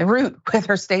interesting, the root with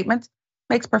her statements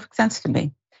makes perfect sense to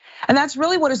me. And that's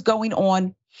really what is going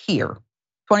on here.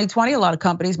 2020, a lot of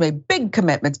companies made big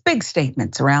commitments, big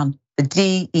statements around the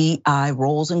DEI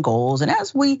roles and goals. And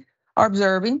as we are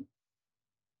observing,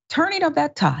 turning of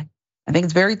that tide, I think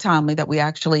it's very timely that we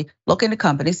actually look into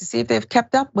companies to see if they've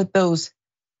kept up with those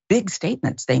big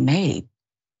statements they made.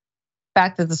 The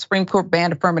fact that the Supreme Court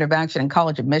banned affirmative action in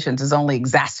college admissions has only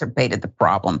exacerbated the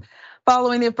problem.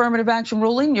 Following the affirmative action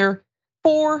ruling, your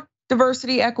 4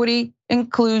 diversity, equity,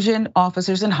 inclusion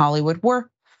officers in Hollywood were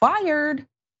fired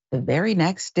the very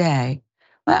next day.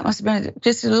 Well, that must have been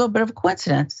just a little bit of a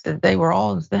coincidence that they were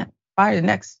all fired the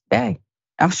next day.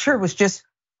 I'm sure it was just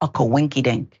a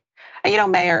coinky-dink.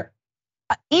 And Mayor,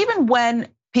 even when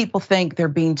people think they're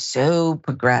being so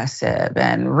progressive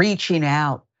and reaching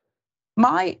out.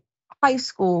 My high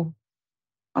school,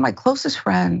 one of my closest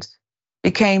friends,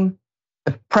 became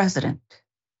the president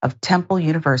of Temple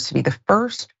University, the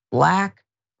first Black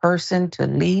person to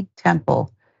lead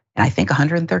Temple in I think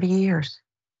 130 years.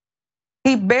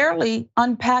 He barely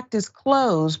unpacked his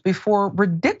clothes before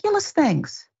ridiculous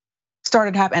things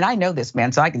started happening. And I know this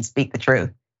man, so I can speak the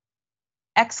truth.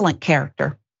 Excellent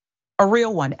character, a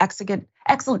real one, excellent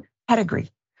pedigree.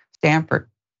 Stanford,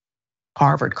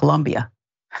 Harvard, Columbia.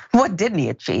 What didn't he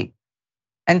achieve?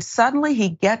 And suddenly he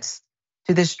gets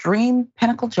to this dream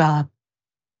pinnacle job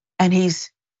and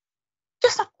he's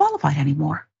just not qualified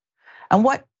anymore. And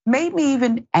what made me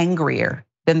even angrier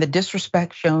than the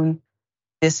disrespect shown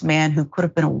this man who could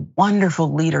have been a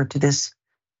wonderful leader to this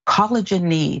college in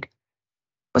need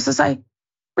was as I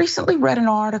recently read an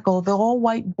article, the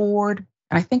all-white board,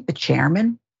 and I think the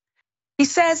chairman, he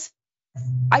says,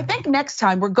 I think next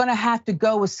time we're gonna have to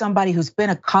go with somebody who's been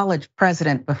a college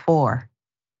president before.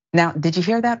 Now, did you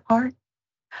hear that part?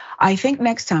 I think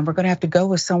next time we're gonna have to go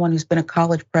with someone who's been a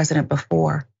college president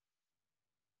before.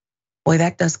 Boy,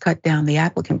 that does cut down the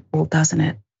applicant pool, doesn't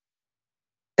it?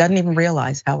 Doesn't even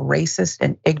realize how racist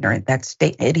and ignorant that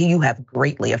statement. You have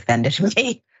greatly offended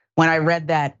me. When I read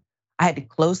that, I had to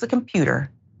close the computer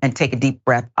and take a deep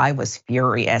breath. I was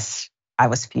furious.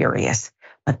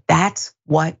 But that's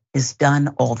what is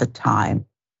done all the time.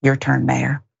 Your turn,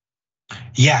 Mayor.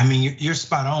 Yeah, I mean, you're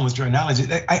spot on with your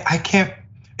analogy. I can't,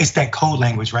 it's that code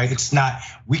language, right? It's not,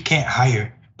 we can't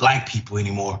hire Black people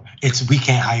anymore. It's we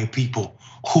can't hire people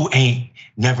who ain't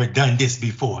never done this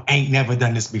before,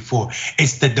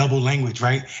 It's the double language,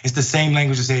 right? It's the same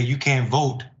language that say you can't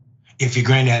vote if your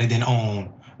granddaddy didn't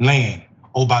own land.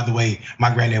 Oh, by the way,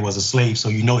 my granddad was a slave, so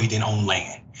you know he didn't own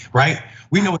land, right?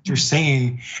 We know what you're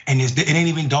saying, and it ain't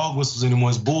even dog whistles anymore,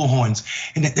 it's bullhorns.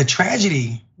 And the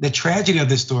tragedy of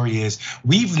this story is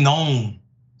we've known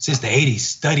since the 80s,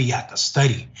 study after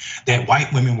study, that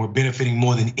white women were benefiting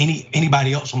more than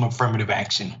anybody else from affirmative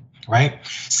action, right?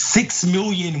 6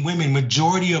 million women,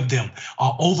 majority of them,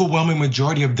 overwhelming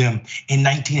majority of them in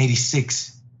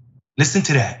 1986. Listen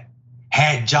to that.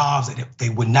 Had jobs that they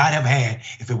would not have had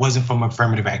if it wasn't from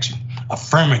affirmative action.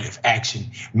 Affirmative action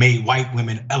made white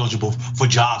women eligible for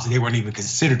jobs that they weren't even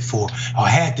considered for or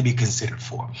had to be considered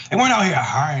for. They weren't out here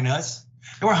hiring us.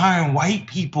 They were hiring white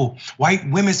people, white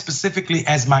women specifically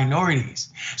as minorities.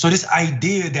 So this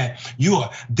idea that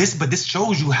but this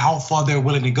shows you how far they're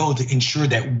willing to go to ensure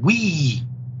that we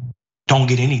don't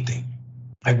get anything.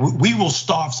 Like we will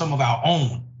starve some of our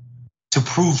own to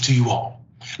prove to you all.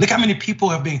 Look how many people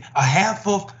have been, a half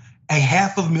of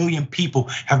a million people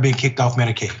have been kicked off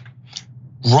Medicaid,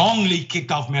 wrongly kicked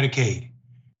off Medicaid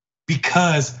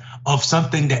because of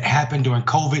something that happened during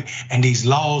COVID and these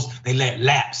laws they let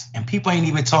lapse, and people ain't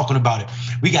even talking about it.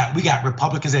 We got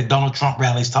Republicans at Donald Trump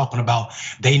rallies talking about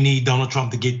they need Donald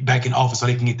Trump to get back in office so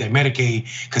they can get their Medicaid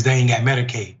because they ain't got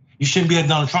Medicaid. You shouldn't be at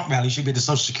Donald Trump rally, you should be at the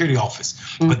Social Security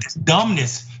office. But this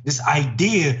dumbness, this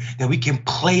idea that we can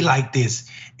play like this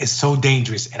is so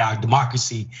dangerous, and our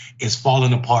democracy is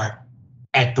falling apart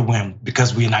at the whim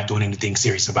because we are not doing anything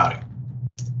serious about it.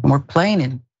 We're playing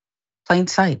in plain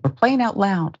sight, we're playing out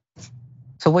loud.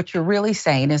 So what you're really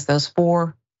saying is those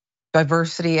 4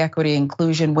 diversity, equity,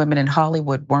 inclusion women in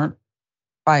Hollywood weren't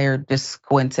fired just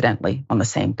coincidentally on the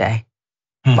same day,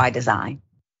 by design.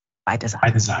 By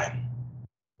design.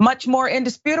 Much more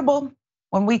indisputable.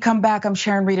 When we come back, I'm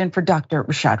Sharon Reed in for Dr.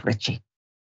 Rashad Ritchie.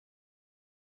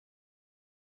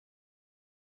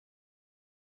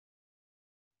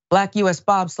 Black US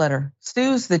bobsledder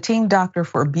sues the team doctor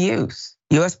for abuse.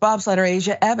 US bobsledder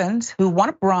Asia Evans, who won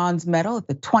a bronze medal at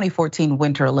the 2014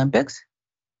 Winter Olympics,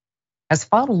 has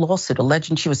filed a lawsuit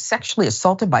alleging she was sexually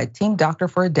assaulted by a team doctor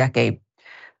for a decade.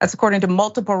 That's according to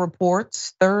multiple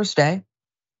reports Thursday.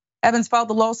 Evans filed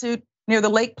the lawsuit near the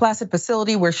Lake Placid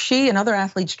facility where she and other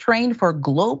athletes trained for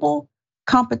global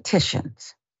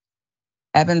competitions.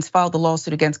 Evans filed the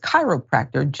lawsuit against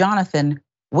chiropractor Jonathan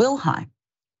Wilhelm,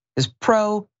 his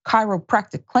pro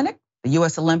chiropractic clinic, the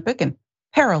US Olympic and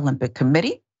Paralympic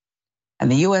Committee,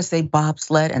 and the USA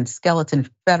Bobsled and Skeleton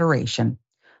Federation.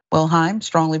 Wilhelm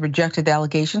strongly rejected the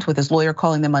allegations, with his lawyer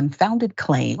calling them unfounded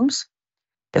claims.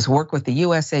 He has worked with the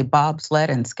USA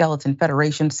Bobsled and Skeleton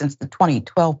Federation since the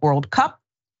 2012 World Cup.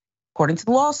 According to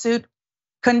the lawsuit,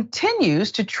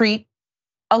 continues to treat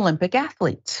Olympic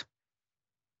athletes.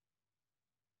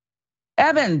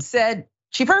 Evans said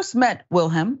she first met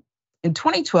Wilhelm in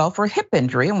 2012 for a hip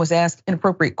injury and was asked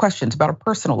inappropriate questions about her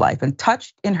personal life and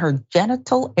touched in her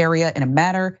genital area in a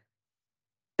manner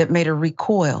that made her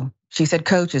recoil. She said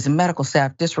coaches and medical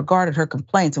staff disregarded her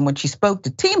complaints, and when she spoke to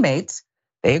teammates,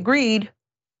 they agreed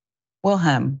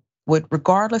Wilhelm would,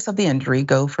 regardless of the injury,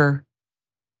 go for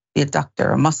the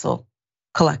adductor, a muscle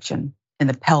collection in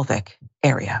the pelvic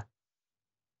area.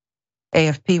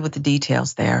 AFP with the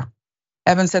details there.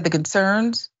 Evans said the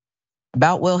concerns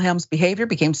about Wilhelm's behavior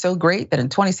became so great that in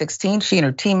 2016, she and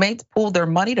her teammates pooled their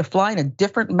money to fly in a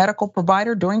different medical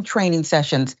provider during training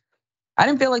sessions. I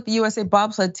didn't feel like the USA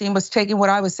bobsled team was taking what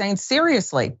I was saying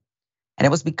seriously, and it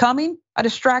was becoming a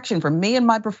distraction for me and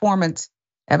my performance,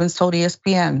 Evans told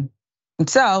ESPN. And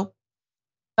so,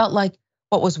 felt like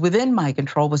what was within my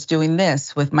control was doing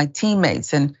this with my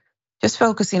teammates and just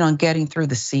focusing on getting through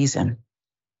the season.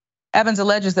 Evans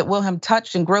alleges that Wilhelm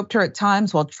touched and groped her at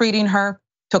times while treating her,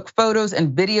 took photos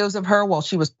and videos of her while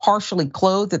she was partially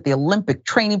clothed at the Olympic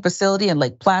training facility in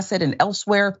Lake Placid and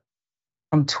elsewhere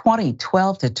from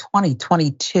 2012 to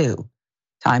 2022,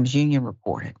 Times Union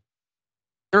reported.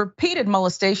 The repeated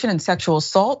molestation and sexual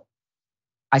assault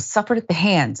I suffered at the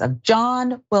hands of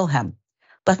John Wilhelm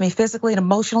left me physically and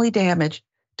emotionally damaged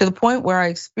to the point where I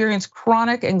experienced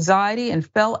chronic anxiety and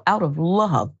fell out of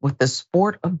love with the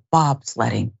sport of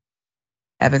bobsledding,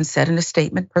 Evans said in a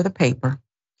statement per the paper.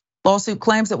 Lawsuit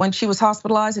claims that when she was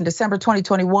hospitalized in December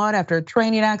 2021 after a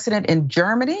training accident in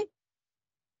Germany,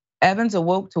 Evans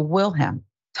awoke to Wilhelm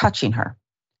touching her.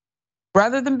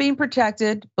 Rather than being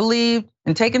protected, believed,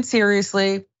 and taken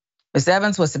seriously, Ms.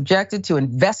 Evans was subjected to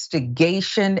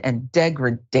investigation and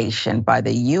degradation by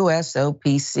the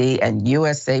USOPC and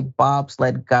USA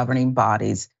bobsled governing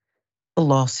bodies, the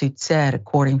lawsuit said,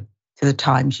 according to the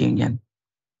Times Union.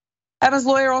 Evans'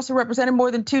 lawyer also represented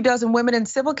more than 24 women in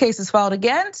civil cases filed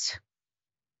against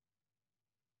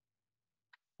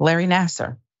Larry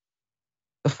Nassar,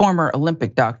 the former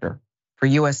Olympic doctor for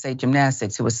USA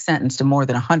Gymnastics, who was sentenced to more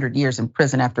than 100 years in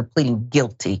prison after pleading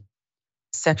guilty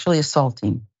to sexually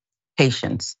assaulting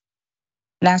patients.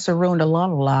 Nassar ruined a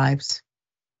lot of lives.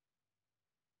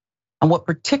 And what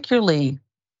particularly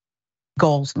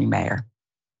galls me, Mayor,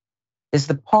 is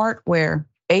the part where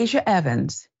Asia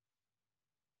Evans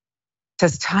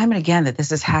says time and again that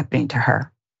this is happening to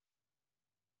her.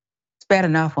 It's bad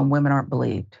enough when women aren't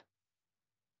believed.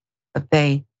 But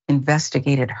they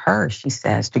investigated her, she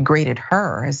says, degraded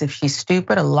her as if she's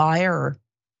stupid, a liar, or,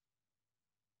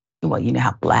 well, you know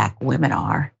how Black women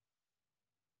are.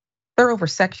 They're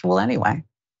over-sexual anyway.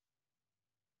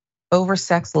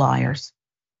 Over-sex liars.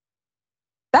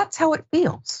 That's how it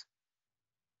feels,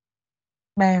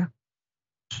 Mayor.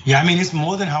 Yeah, I mean, it's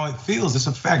more than how it feels. It's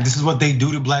a fact. This is what they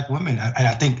do to Black women. And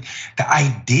I think the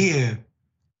idea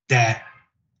that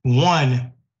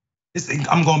I'm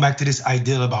going back to this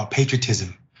idea about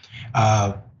patriotism.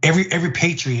 Every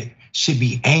patriot should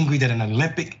be angry that an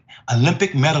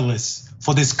Olympic medalist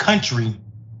for this country,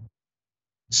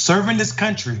 serving this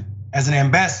country as an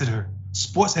ambassador,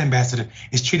 sports ambassador,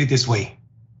 is treated this way.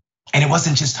 And it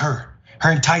wasn't just her.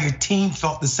 Her entire team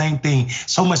felt the same thing,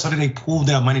 so much so that they pooled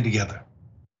their money together.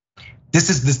 This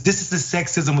is the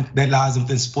sexism that lies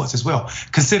within sports as well.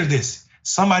 Consider this.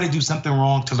 Somebody do something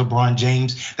wrong to LeBron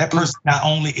James. That person not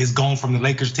only is gone from the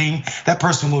Lakers team, that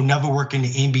person will never work in the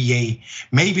NBA,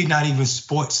 maybe not even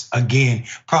sports again,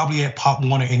 probably at Pop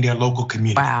Warner in their local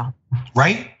community. Wow.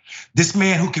 Right? This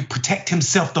man who can protect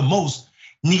himself the most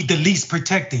need the least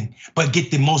protecting, but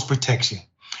get the most protection.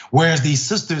 Whereas these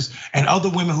sisters and other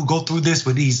women who go through this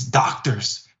with these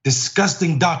doctors,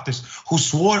 disgusting doctors who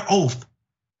swore an oath,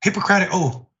 Hippocratic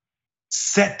oath,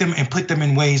 set them and put them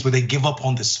in ways where they give up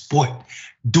on the sport,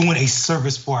 doing a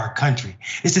service for our country.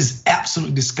 This is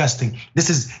absolutely disgusting.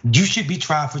 You should be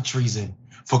tried for treason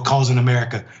for causing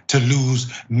America to lose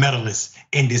medalists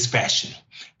in this fashion.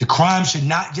 The crime should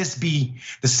not just be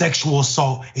the sexual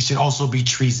assault, it should also be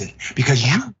treason.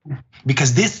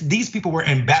 Because these people were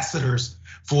ambassadors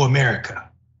for America.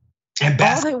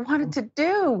 All they wanted to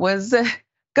do was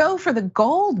go for the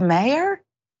gold, Mayor.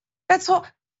 That's all.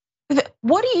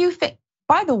 What do you think?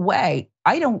 By the way,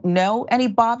 I don't know any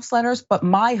bobsledders, but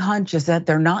my hunch is that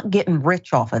they're not getting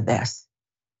rich off of this.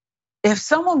 If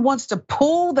someone wants to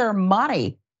pool their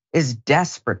money, is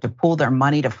desperate to pool their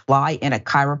money to fly in a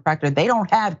chiropractor, they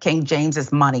don't have King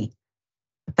James's money.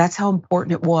 But that's how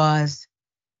important it was.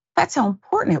 That's how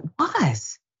important it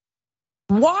was.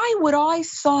 Why would I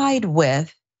side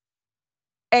with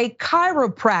a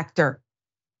chiropractor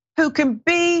who can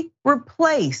be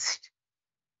replaced?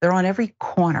 They're on every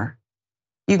corner.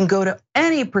 You can go to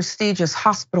any prestigious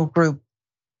hospital group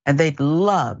and they'd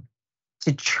love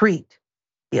to treat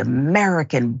the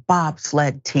American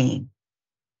bobsled team.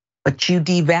 But you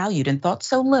devalued and thought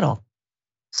so little.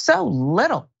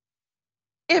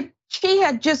 If she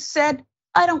had just said,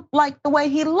 I don't like the way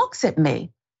he looks at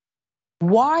me.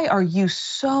 Why are you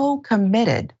so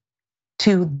committed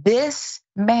to this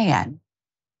man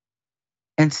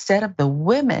instead of the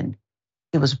women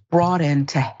he was brought in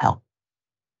to help?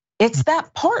 It's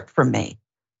that part for me.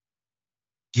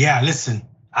 Yeah, listen,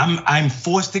 I'm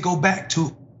forced to go back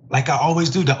to, like I always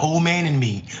do, the old man in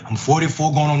me. I'm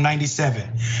 44 going on 97.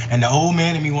 And the old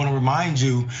man in me want to remind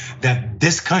you that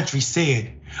this country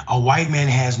said a white man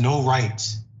has no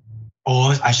rights.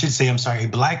 Or I should say, I'm sorry, a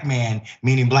black man,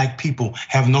 meaning black people,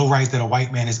 have no rights that a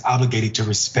white man is obligated to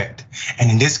respect.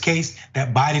 And in this case,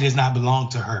 that body does not belong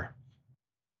to her.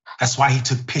 That's why he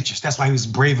took pictures. That's why he was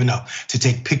brave enough to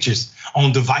take pictures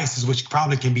on devices which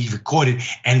probably can be recorded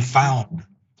and found,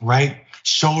 right?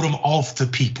 Showed them off to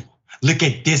people. Look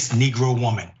at this Negro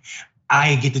woman.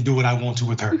 I get to do what I want to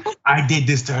with her. I did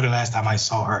this to her the last time I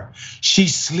saw her.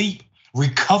 She's asleep,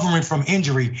 recovering from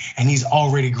injury, and he's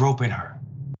already groping her.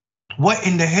 What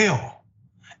in the hell?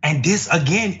 And this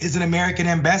again is an American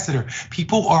ambassador.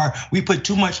 We put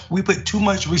too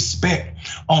much respect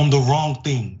on the wrong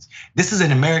things. This is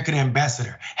an American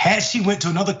ambassador. Had she went to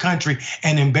another country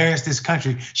and embarrassed this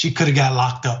country, she could have got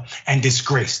locked up and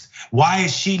disgraced. Why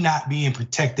is she not being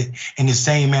protected in the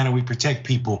same manner we protect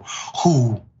people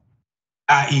who,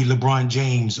 i.e. LeBron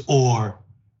James or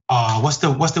what's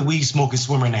the weed smoking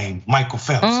swimmer name? Michael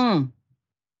Phelps.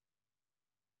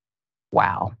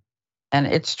 Wow, and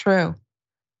it's true.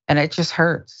 And it just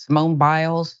hurts. Simone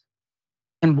Biles.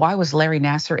 And why was Larry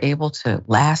Nassar able to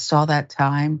last all that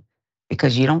time?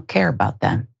 Because you don't care about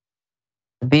them.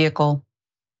 A vehicle,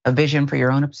 a vision for your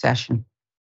own obsession.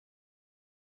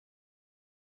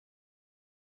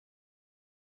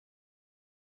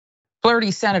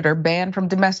 Flirty senator banned from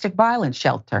domestic violence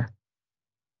shelter.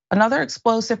 Another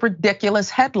explosive, ridiculous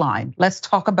headline. Let's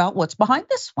talk about what's behind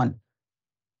this one.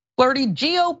 Flirty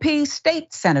GOP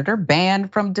state senator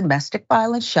banned from domestic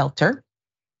violence shelter.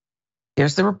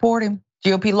 Here's the reporting.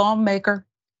 GOP lawmaker,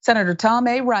 Senator Tom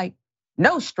A. Wright,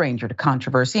 no stranger to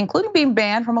controversy, including being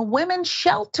banned from a women's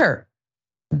shelter,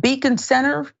 Beacon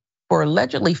Center, for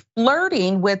allegedly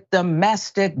flirting with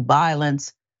domestic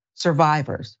violence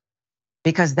survivors.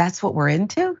 Because that's what we're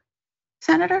into,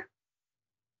 Senator?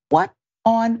 What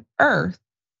on earth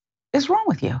is wrong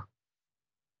with you?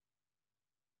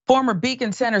 Former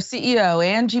Beacon Center CEO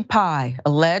Angie Pye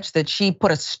alleged that she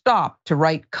put a stop to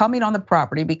Wright coming on the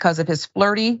property because of his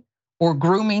flirty or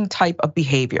grooming type of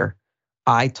behavior.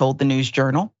 Pye told the News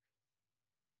Journal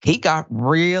he got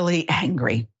really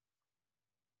angry.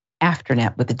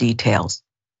 Afternet with the details.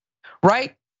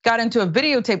 Wright got into a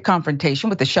videotape confrontation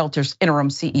with the shelter's interim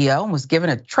CEO and was given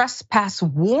a trespass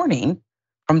warning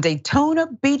from Daytona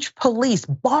Beach police,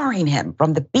 barring him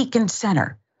from the Beacon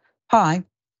Center. Pye,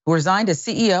 who resigned as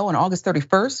CEO on August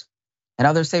 31st, and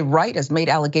others say Wright has made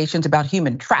allegations about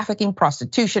human trafficking,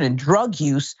 prostitution, and drug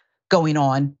use going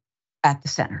on at the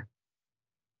center.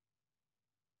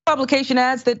 The publication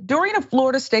adds that during a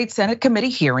Florida State Senate committee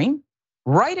hearing,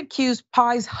 Wright accused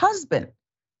Pye's husband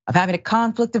of having a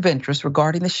conflict of interest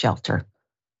regarding the shelter.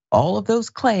 All of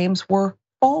those claims were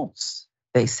false,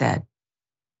 they said.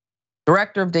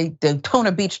 Director of the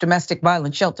Daytona Beach Domestic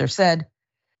Violence Shelter said,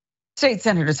 State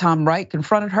Senator Tom Wright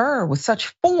confronted her with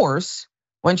such force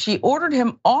when she ordered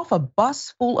him off a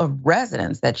bus full of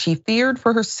residents that she feared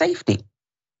for her safety.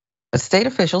 But state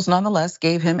officials nonetheless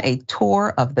gave him a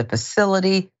tour of the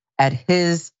facility at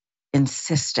his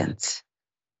insistence.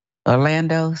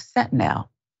 Orlando Sentinel.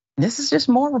 This is just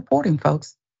more reporting,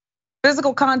 folks.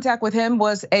 Physical contact with him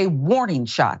was a warning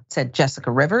shot, said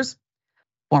Jessica Rivers,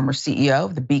 former CEO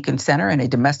of the Beacon Center and a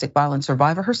domestic violence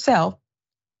survivor herself.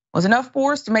 Was enough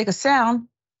force to make a sound,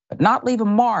 but not leave a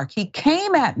mark. He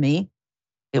came at me.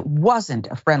 It wasn't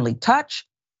a friendly touch,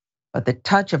 but the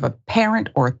touch of a parent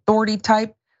or authority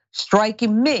type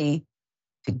striking me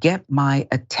to get my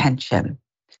attention.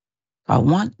 I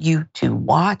want you to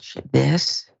watch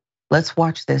this. Let's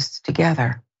watch this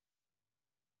together.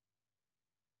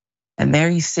 And there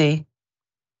you see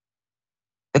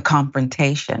the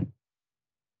confrontation.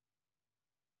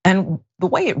 And the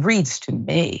way it reads to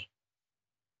me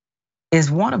is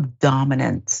one of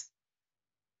dominance.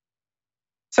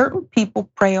 Certain people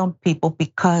prey on people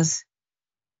because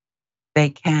they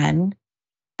can,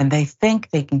 and they think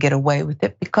they can get away with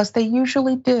it because they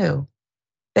usually do.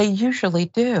 They usually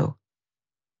do.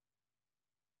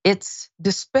 It's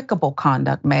despicable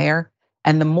conduct, Mayor.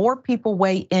 And the more people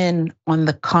weigh in on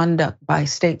the conduct by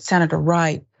State Senator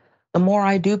Wright, the more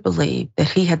I do believe that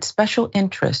he had special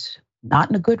interests, not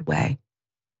in a good way,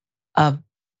 of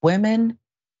women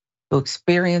who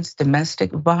experience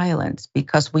domestic violence,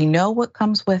 because we know what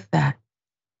comes with that.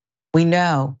 We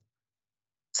know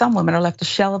Some women are left a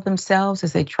shell of themselves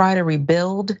as they try to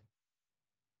rebuild.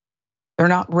 They're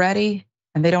not ready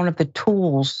and they don't have the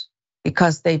tools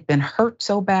because they've been hurt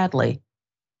so badly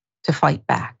to fight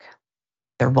back.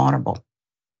 They're vulnerable.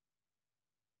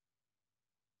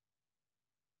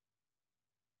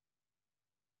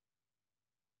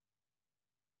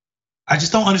 I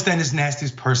just don't understand this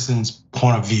nastiest person's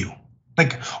point of view.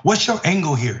 Like, what's your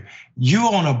angle here? You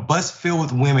on a bus filled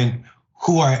with women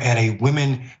who are at a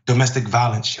women domestic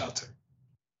violence shelter,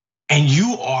 and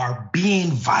you are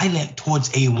being violent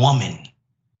towards a woman.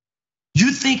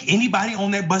 You think anybody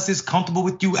on that bus is comfortable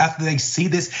with you after they see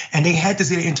this and they had to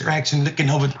see the interaction looking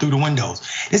over through the windows?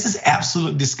 This is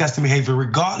absolute disgusting behavior.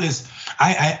 Regardless,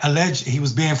 I allege he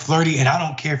was being flirty and I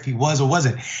don't care if he was or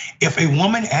wasn't. If a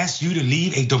woman asks you to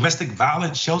leave a domestic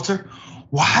violence shelter,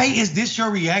 why is this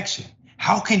your reaction?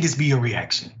 How can this be your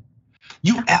reaction?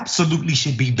 You absolutely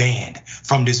should be banned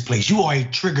from this place. You are a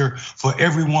trigger for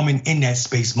every woman in that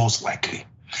space, most likely.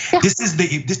 Yeah.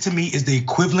 This to me is the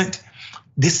equivalent.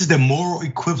 This is the moral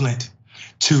equivalent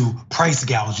to price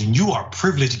gouging. You are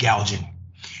privilege gouging.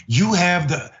 You have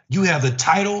the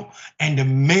title and the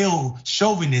male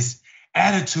chauvinist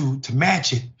attitude to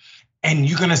match it. And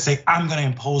you're gonna say, I'm gonna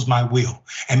impose my will.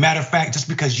 And matter of fact, just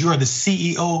because you're the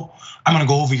CEO, I'm gonna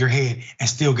go over your head and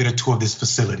still get a tour of this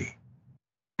facility.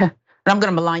 And I'm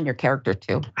gonna malign your character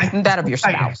too, and that of your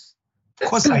spouse. Of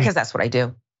course, because that's what I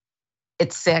do.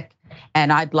 It's sick,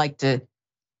 and I'd like to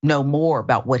know more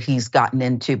about what he's gotten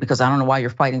into because I don't know why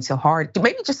you're fighting so hard.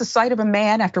 Maybe just the sight of a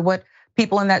man after what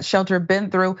people in that shelter have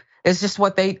been through is just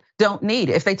what they don't need.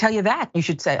 If they tell you that, you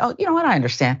should say, oh, you know what, I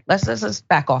understand. Let's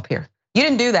back off here. You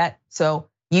didn't do that, so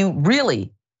you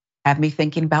really have me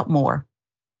thinking about more.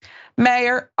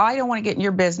 Mayor, I don't want to get in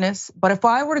your business, but if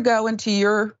I were to go into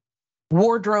your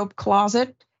wardrobe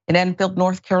closet in Enfield,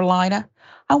 North Carolina,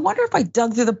 I wonder if I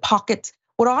dug through the pockets,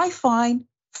 would I find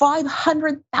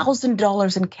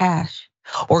 $500,000 in cash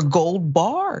or gold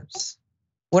bars?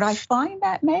 Would I find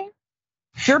that, Mayor?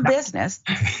 It's your business.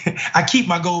 I keep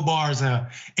my gold bars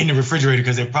in the refrigerator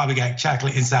because they probably got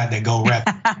chocolate inside that gold wrap.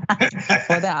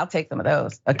 Well, then I'll take some of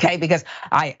those, okay? Because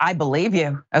I believe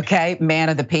you, okay, man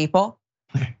of the people.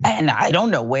 And I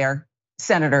don't know where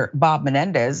Senator Bob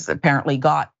Menendez apparently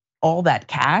got all that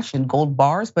cash and gold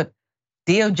bars, but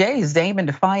DOJ is aiming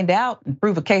to find out and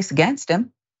prove a case against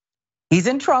him. He's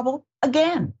in trouble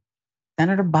again.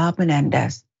 Senator Bob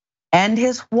Menendez and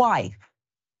his wife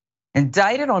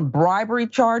indicted on bribery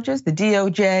charges. The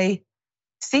DOJ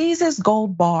seizes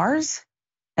gold bars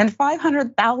and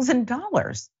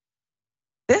 $500,000.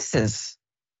 This is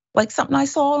like something I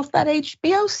saw off that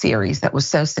HBO series that was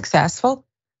so successful.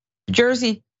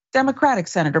 Jersey Democratic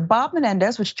Senator Bob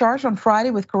Menendez was charged on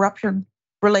Friday with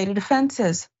corruption-related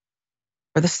offenses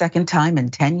for the second time in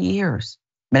 10 years.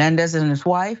 Menendez and his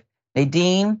wife,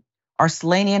 Nadine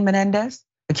Arslanian Menendez,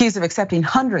 accused of accepting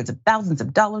hundreds of thousands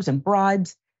of dollars in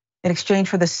bribes in exchange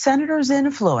for the senator's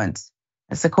influence.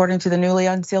 That's according to the newly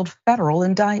unsealed federal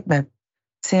indictment.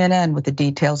 CNN with the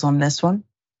details on this one.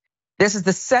 This is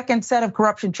the second set of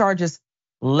corruption charges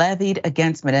levied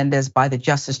against Menendez by the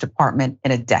Justice Department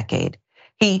in a decade.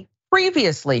 He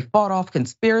previously fought off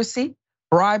conspiracy,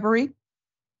 bribery,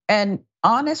 and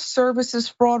honest services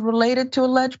fraud related to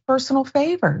alleged personal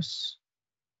favors.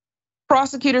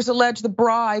 Prosecutors allege the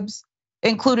bribes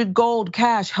included gold,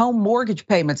 cash, home mortgage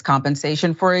payments,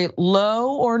 compensation for a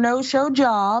low or no-show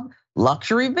job,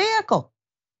 luxury vehicle.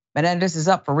 Menendez is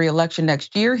up for re-election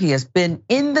next year. He has been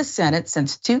in the Senate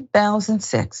since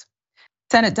 2006.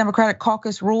 Senate Democratic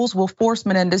Caucus rules will force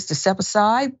Menendez to step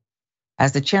aside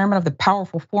as the chairman of the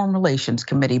powerful Foreign Relations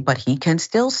Committee, but he can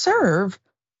still serve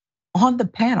on the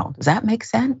panel. Does that make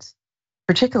sense?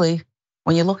 Particularly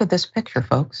when you look at this picture,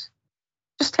 folks.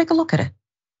 Just take a look at it.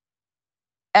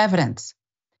 Evidence.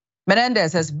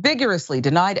 Menendez has vigorously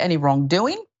denied any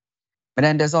wrongdoing.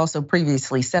 Menendez also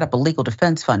previously set up a legal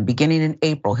defense fund beginning in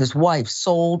April. His wife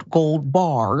sold gold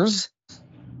bars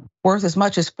worth as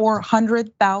much as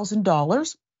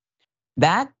 $400,000.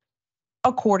 That,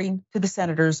 according to the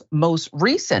senator's most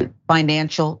recent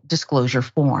financial disclosure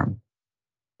form.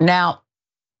 Now,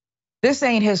 this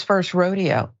ain't his first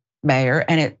rodeo, Mayor,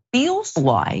 and it feels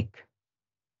like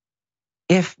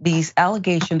if these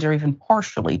allegations are even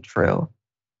partially true,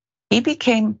 he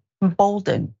became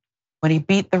emboldened when he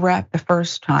beat the rap the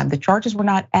first time. The charges were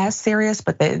not as serious,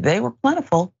 but they were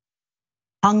plentiful.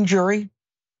 Hung jury,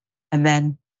 and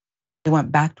then he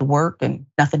went back to work and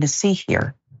nothing to see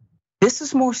here. This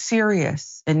is more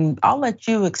serious, and I'll let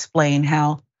you explain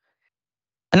how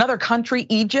another country,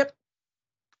 Egypt,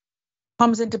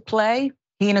 comes into play,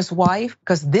 he and his wife,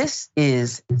 because this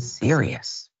is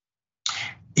serious.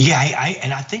 Yeah,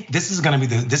 and I think this is gonna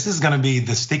be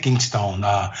the sticking stone.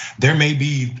 There may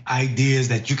be ideas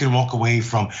that you can walk away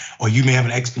from, or you may have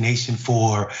an explanation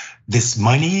for this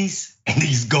monies and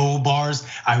these gold bars.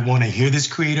 I want to hear this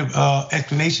creative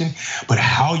explanation, but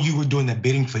how you were doing the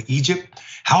bidding for Egypt,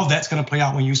 how that's gonna play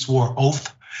out when you swore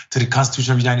oath to the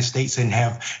Constitution of the United States and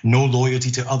have no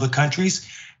loyalty to other countries,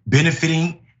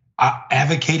 benefiting,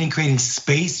 advocating, creating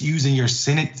space, using your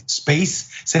Senate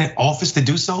office to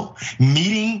do so,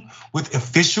 meeting with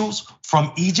officials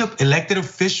from Egypt, elected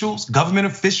officials, government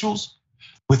officials,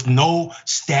 with no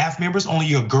staff members, only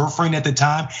your girlfriend at the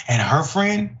time and her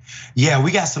friend. Yeah,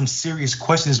 we got some serious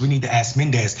questions we need to ask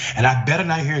Mendez. And I better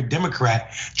not hear a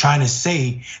Democrat trying to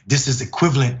say this is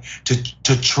equivalent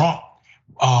to Trump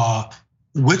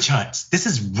witch hunts. This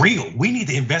is real. We need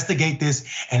to investigate this,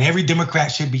 and every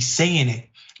Democrat should be saying it,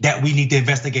 that we need to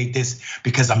investigate this,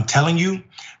 because I'm telling you,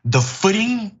 the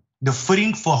footing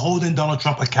for holding Donald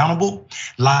Trump accountable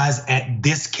lies at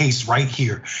this case right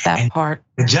here. Part.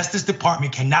 The Justice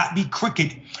Department cannot be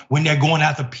crooked when they're going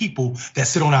after people that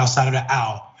sit on the outside of the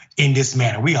aisle in this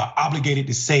manner. We are obligated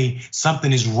to say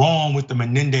something is wrong with the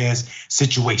Menendez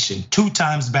situation. 2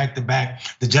 times back to back,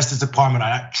 the Justice Department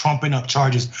are not trumping up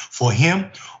charges for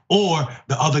him or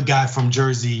the other guy from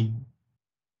Jersey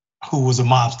who was a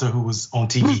mobster who was on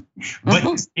TV. But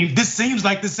this seems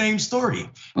like the same story.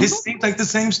 This seems like the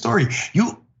same story.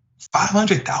 You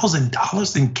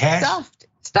 $500,000 in cash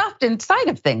stuffed inside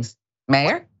of things,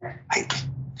 Mayor.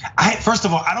 I first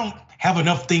of all, I don't have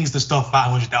enough things to stuff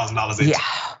 $500,000 into. Yeah.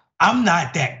 I'm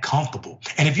not that comfortable.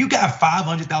 And if you got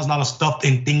 $500,000 stuffed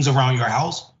in things around your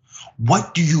house,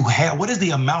 what do you have? What is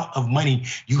the amount of money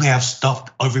you have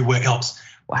stuffed everywhere else?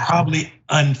 Wow. Probably,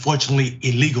 unfortunately,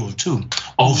 illegal too.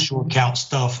 Offshore accounts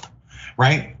stuffed,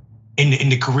 right? In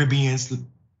the Caribbean,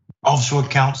 offshore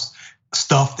accounts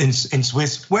stuffed in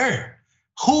Swiss. Where?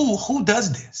 Who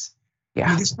does this?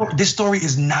 Yeah. I mean, this story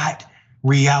is not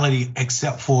reality,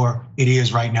 except for it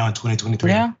is right now in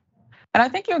 2023. Yeah. And I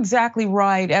think you're exactly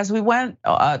right. As we went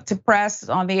to press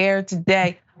on the air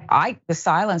today, the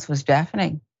silence was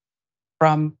deafening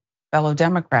from fellow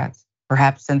Democrats.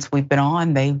 Perhaps since we've been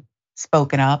on, they've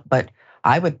spoken up, but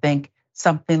I would think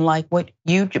something like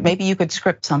maybe you could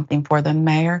script something for them,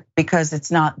 Mayor, because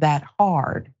it's not that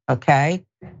hard, okay?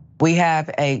 We have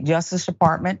a Justice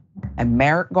Department and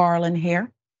Merrick Garland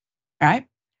here, right?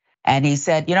 And he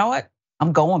said, you know what?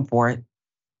 I'm going for it,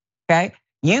 okay?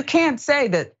 You can't say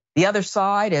that the other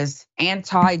side is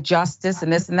anti-justice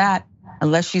and this and that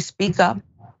unless you speak up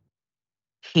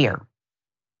here.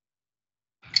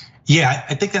 Yeah,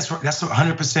 I think that's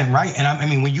 100% right. And I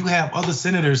mean, when you have other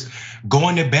senators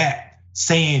going to bat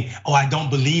saying, oh, I don't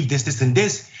believe this, and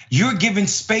this, you're giving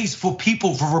space for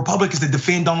Republicans to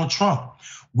defend Donald Trump.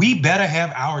 We better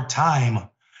have our time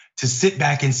to sit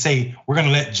back and say, we're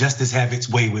gonna let justice have its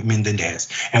way with Menendez.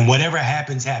 And whatever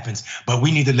happens, happens. But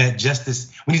we need to we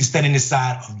need to stand in the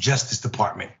side of Justice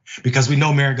Department, because we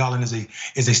know Merrick Garland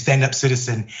is a stand-up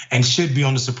citizen and should be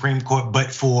on the Supreme Court,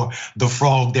 but for the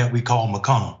frog that we call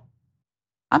McConnell.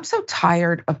 I'm so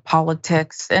tired of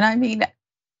politics, and I mean,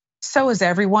 so is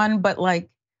everyone, but like,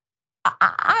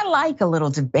 I like a little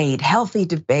debate, healthy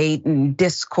debate and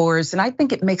discourse, and I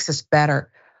think it makes us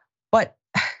better. But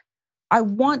I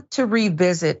want to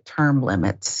revisit term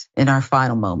limits in our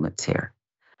final moments here,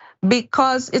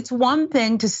 because it's one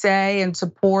thing to say and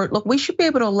support, look, we should be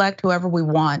able to elect whoever we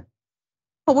want,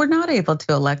 but we're not able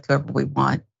to elect whoever we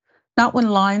want, not when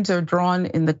lines are drawn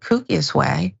in the kookiest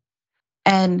way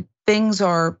and things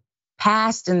are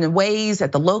passed in the ways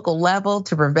at the local level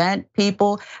to prevent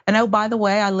people. And oh, by the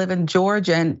way, I live in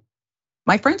Georgia, and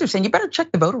my friends are saying you better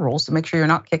check the voter rolls to make sure you're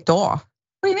not kicked off.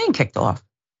 What do you mean kicked off?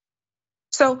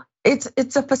 So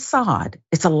it's a facade,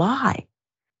 it's a lie.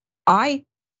 I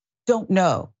don't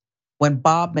know when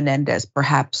Bob Menendez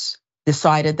perhaps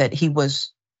decided that he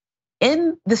was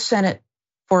in the Senate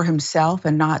for himself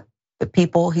and not the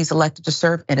people he's elected to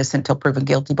serve, innocent till proven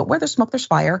guilty, but where there's smoke, there's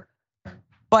fire.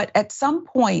 But at some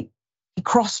point, he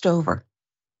crossed over.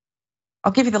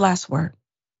 I'll give you the last word.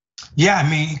 Yeah, I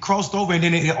mean, he crossed over, and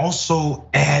then it also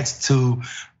adds to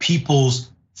people's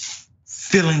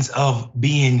feelings of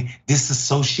being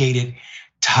disassociated,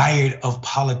 tired of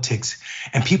politics.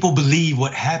 And people believe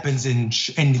what happens in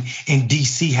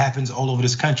DC happens all over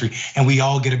this country, and we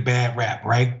all get a bad rap,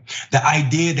 right? The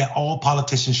idea that all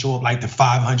politicians show up like the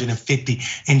 550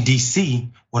 in DC,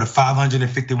 or the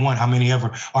 551, how many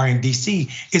ever are in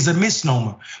DC, is a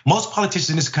misnomer. Most politicians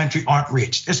in this country aren't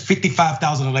rich. There's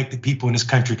 55,000 elected people in this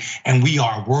country, and we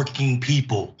are working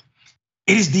people.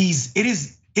 It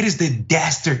is It is the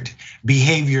dastard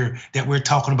behavior that we're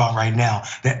talking about right now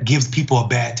that gives people a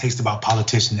bad taste about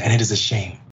politicians, and it is a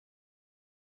shame.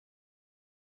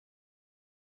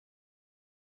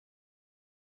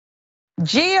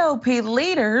 GOP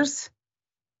leaders,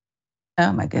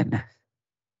 oh my goodness,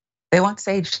 they want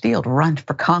Sage Steele to run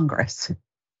for Congress.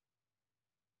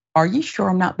 Are you sure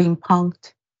I'm not being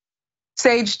punked?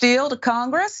 Sage Steele to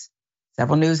Congress?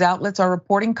 Several news outlets are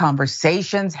reporting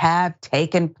conversations have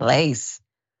taken place.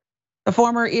 The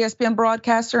former ESPN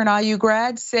broadcaster and IU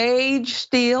grad, Sage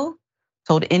Steele,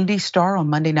 told Indy Star on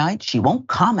Monday night she won't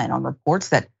comment on reports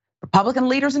that Republican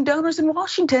leaders and donors in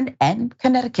Washington and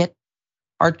Connecticut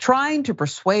are trying to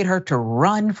persuade her to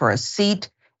run for a seat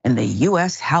in the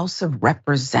US House of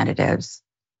Representatives.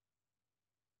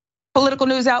 Political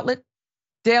news outlet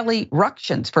Daily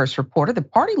Ructions first reported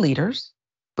that party leaders,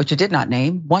 which it did not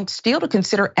name, want Steele to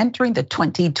consider entering the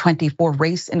 2024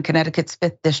 race in Connecticut's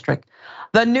 5th district.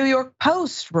 The New York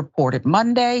Post reported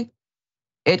Monday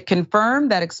it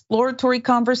confirmed that exploratory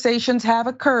conversations have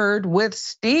occurred with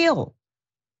Steele.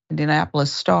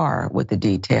 Indianapolis Star with the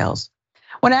details.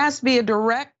 When asked via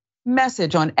direct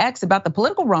message on X about the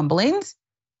political rumblings,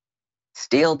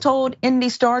 Steele told Indy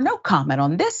Star, no comment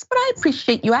on this, but I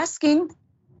appreciate you asking.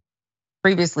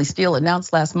 Previously, Steele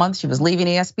announced last month she was leaving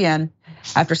ESPN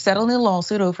after settling a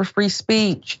lawsuit over free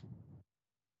speech.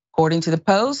 According to the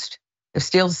Post, if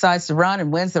Steele decides to run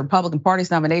and wins the Republican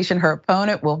Party's nomination, her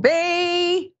opponent will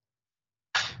be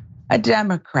a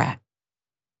Democrat,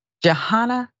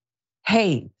 Jahana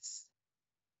Hayes,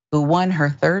 who won her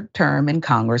 3rd term in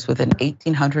Congress with an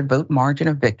 1,800 vote margin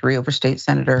of victory over State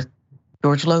Senator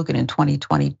George Logan in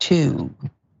 2022.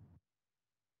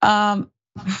 Yeah,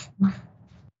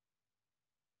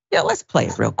 let's play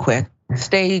it real quick.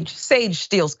 Sage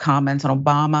Steele's comments on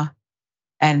Obama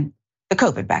and the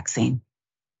COVID vaccine.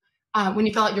 When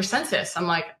you fill out your census, I'm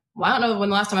like, well, I don't know when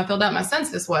the last time I filled out my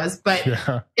census was, but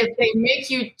if they make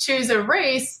you choose a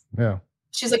race,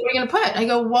 she's like, what are you gonna put? I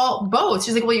go, well, both.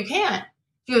 She's like, well, you can't.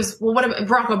 She goes, well, what if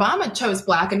Barack Obama chose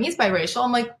black and he's biracial?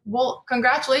 I'm like, well,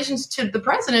 congratulations to the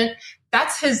president.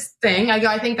 That's his thing. I go,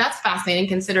 I think that's fascinating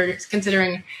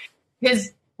considering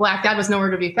his black dad was nowhere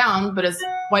to be found, but his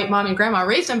white mom and grandma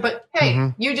raised him. But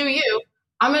hey, you do you.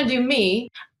 I'm gonna do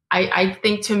me. I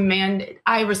think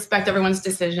I respect everyone's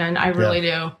decision. I really do.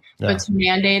 Yeah. But to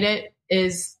mandate it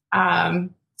is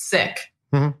sick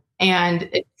and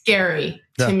it's scary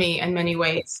to me in many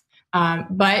ways.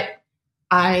 But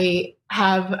I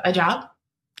have a job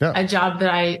that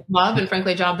I love, and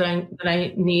frankly, a job that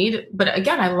I need. But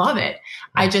again, I love it.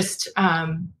 I just,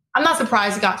 I'm not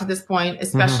surprised it got to this point,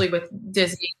 especially with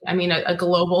Disney. I mean, a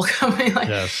global company like.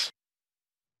 Yes.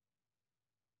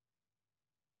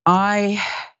 I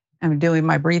am doing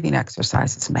my breathing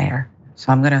exercises, Mayor.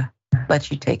 So I'm gonna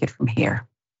let you take it from here.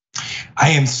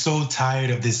 I am so tired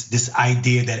of this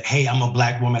idea that, hey, I'm a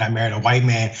black woman, I married a white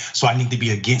man, so I need to be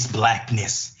against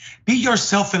blackness. Be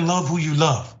yourself and love who you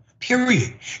love,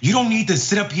 period. You don't need to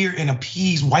sit up here and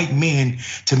appease white men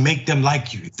to make them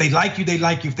like you. If they like you, they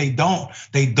like you. If they don't,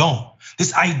 they don't.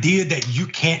 This idea that you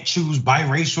can't choose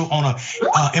biracial on a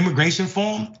immigration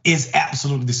form is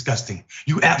absolutely disgusting.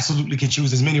 You absolutely can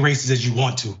choose as many races as you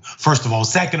want to, first of all.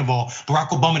 Second of all, Barack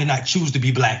Obama did not choose to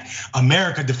be black.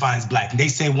 America defines black. They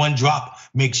say one drop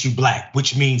makes you black,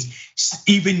 which means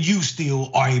even you still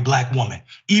are a black woman.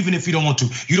 Even if you don't want to,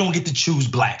 you don't get to choose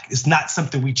black. It's not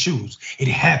something we choose. It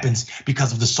happens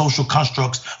because of the social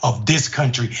constructs of this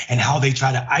country and how they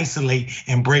try to isolate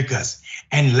and break us.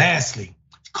 And lastly,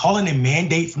 calling a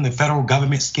mandate from the federal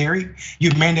government scary,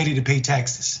 you're mandated to pay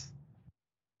taxes.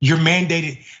 You're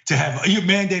mandated to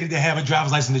have a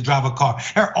driver's license to drive a car.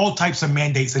 There are all types of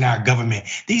mandates in our government.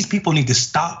 These people need to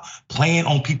stop playing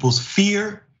on people's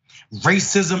fear,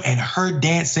 racism, and herd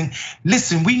dancing.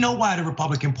 Listen, we know why the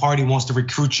Republican Party wants to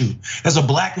recruit you. There's a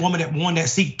black woman that won that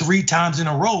seat 3 times in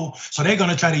a row, so they're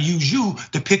gonna try to use you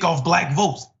to pick off black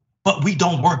votes. But we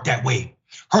don't work that way.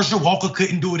 Herschel Walker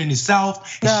couldn't do it in the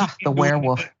South. The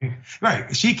werewolf.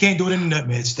 Right, she can't do it in the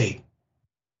Nutmeg State.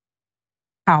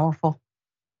 Powerful.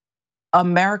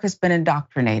 America's been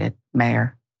indoctrinated,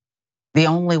 Mayor. The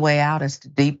only way out is to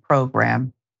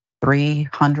deprogram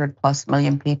 300+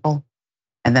 million people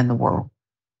and then the world.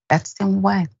 That's the only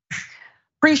way.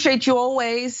 Appreciate you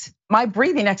always. My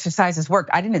breathing exercises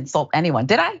worked. I didn't insult anyone,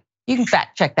 did I? You can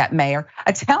fact check that, Mayor.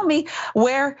 Tell me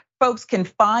where folks can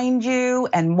find you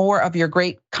and more of your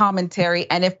great commentary.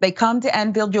 And if they come to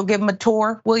Enfield, you'll give them a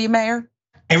tour, will you, Mayor?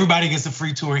 Everybody gets a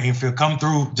free tour of Enfield. Come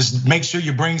through, just make sure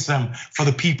you bring some for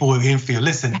the people of Enfield.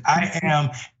 Listen, I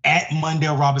am at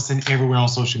Mondale Robinson everywhere on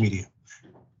social media.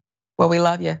 Well, we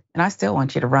love you. And I still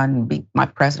want you to run and be my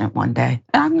president one day.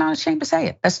 And I'm not ashamed to say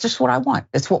it. That's just what I want.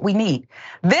 That's what we need.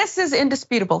 This is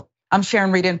Indisputable. I'm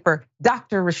Sharon Reed in for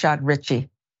Dr. Rashad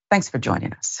Ritchie. Thanks for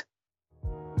joining us.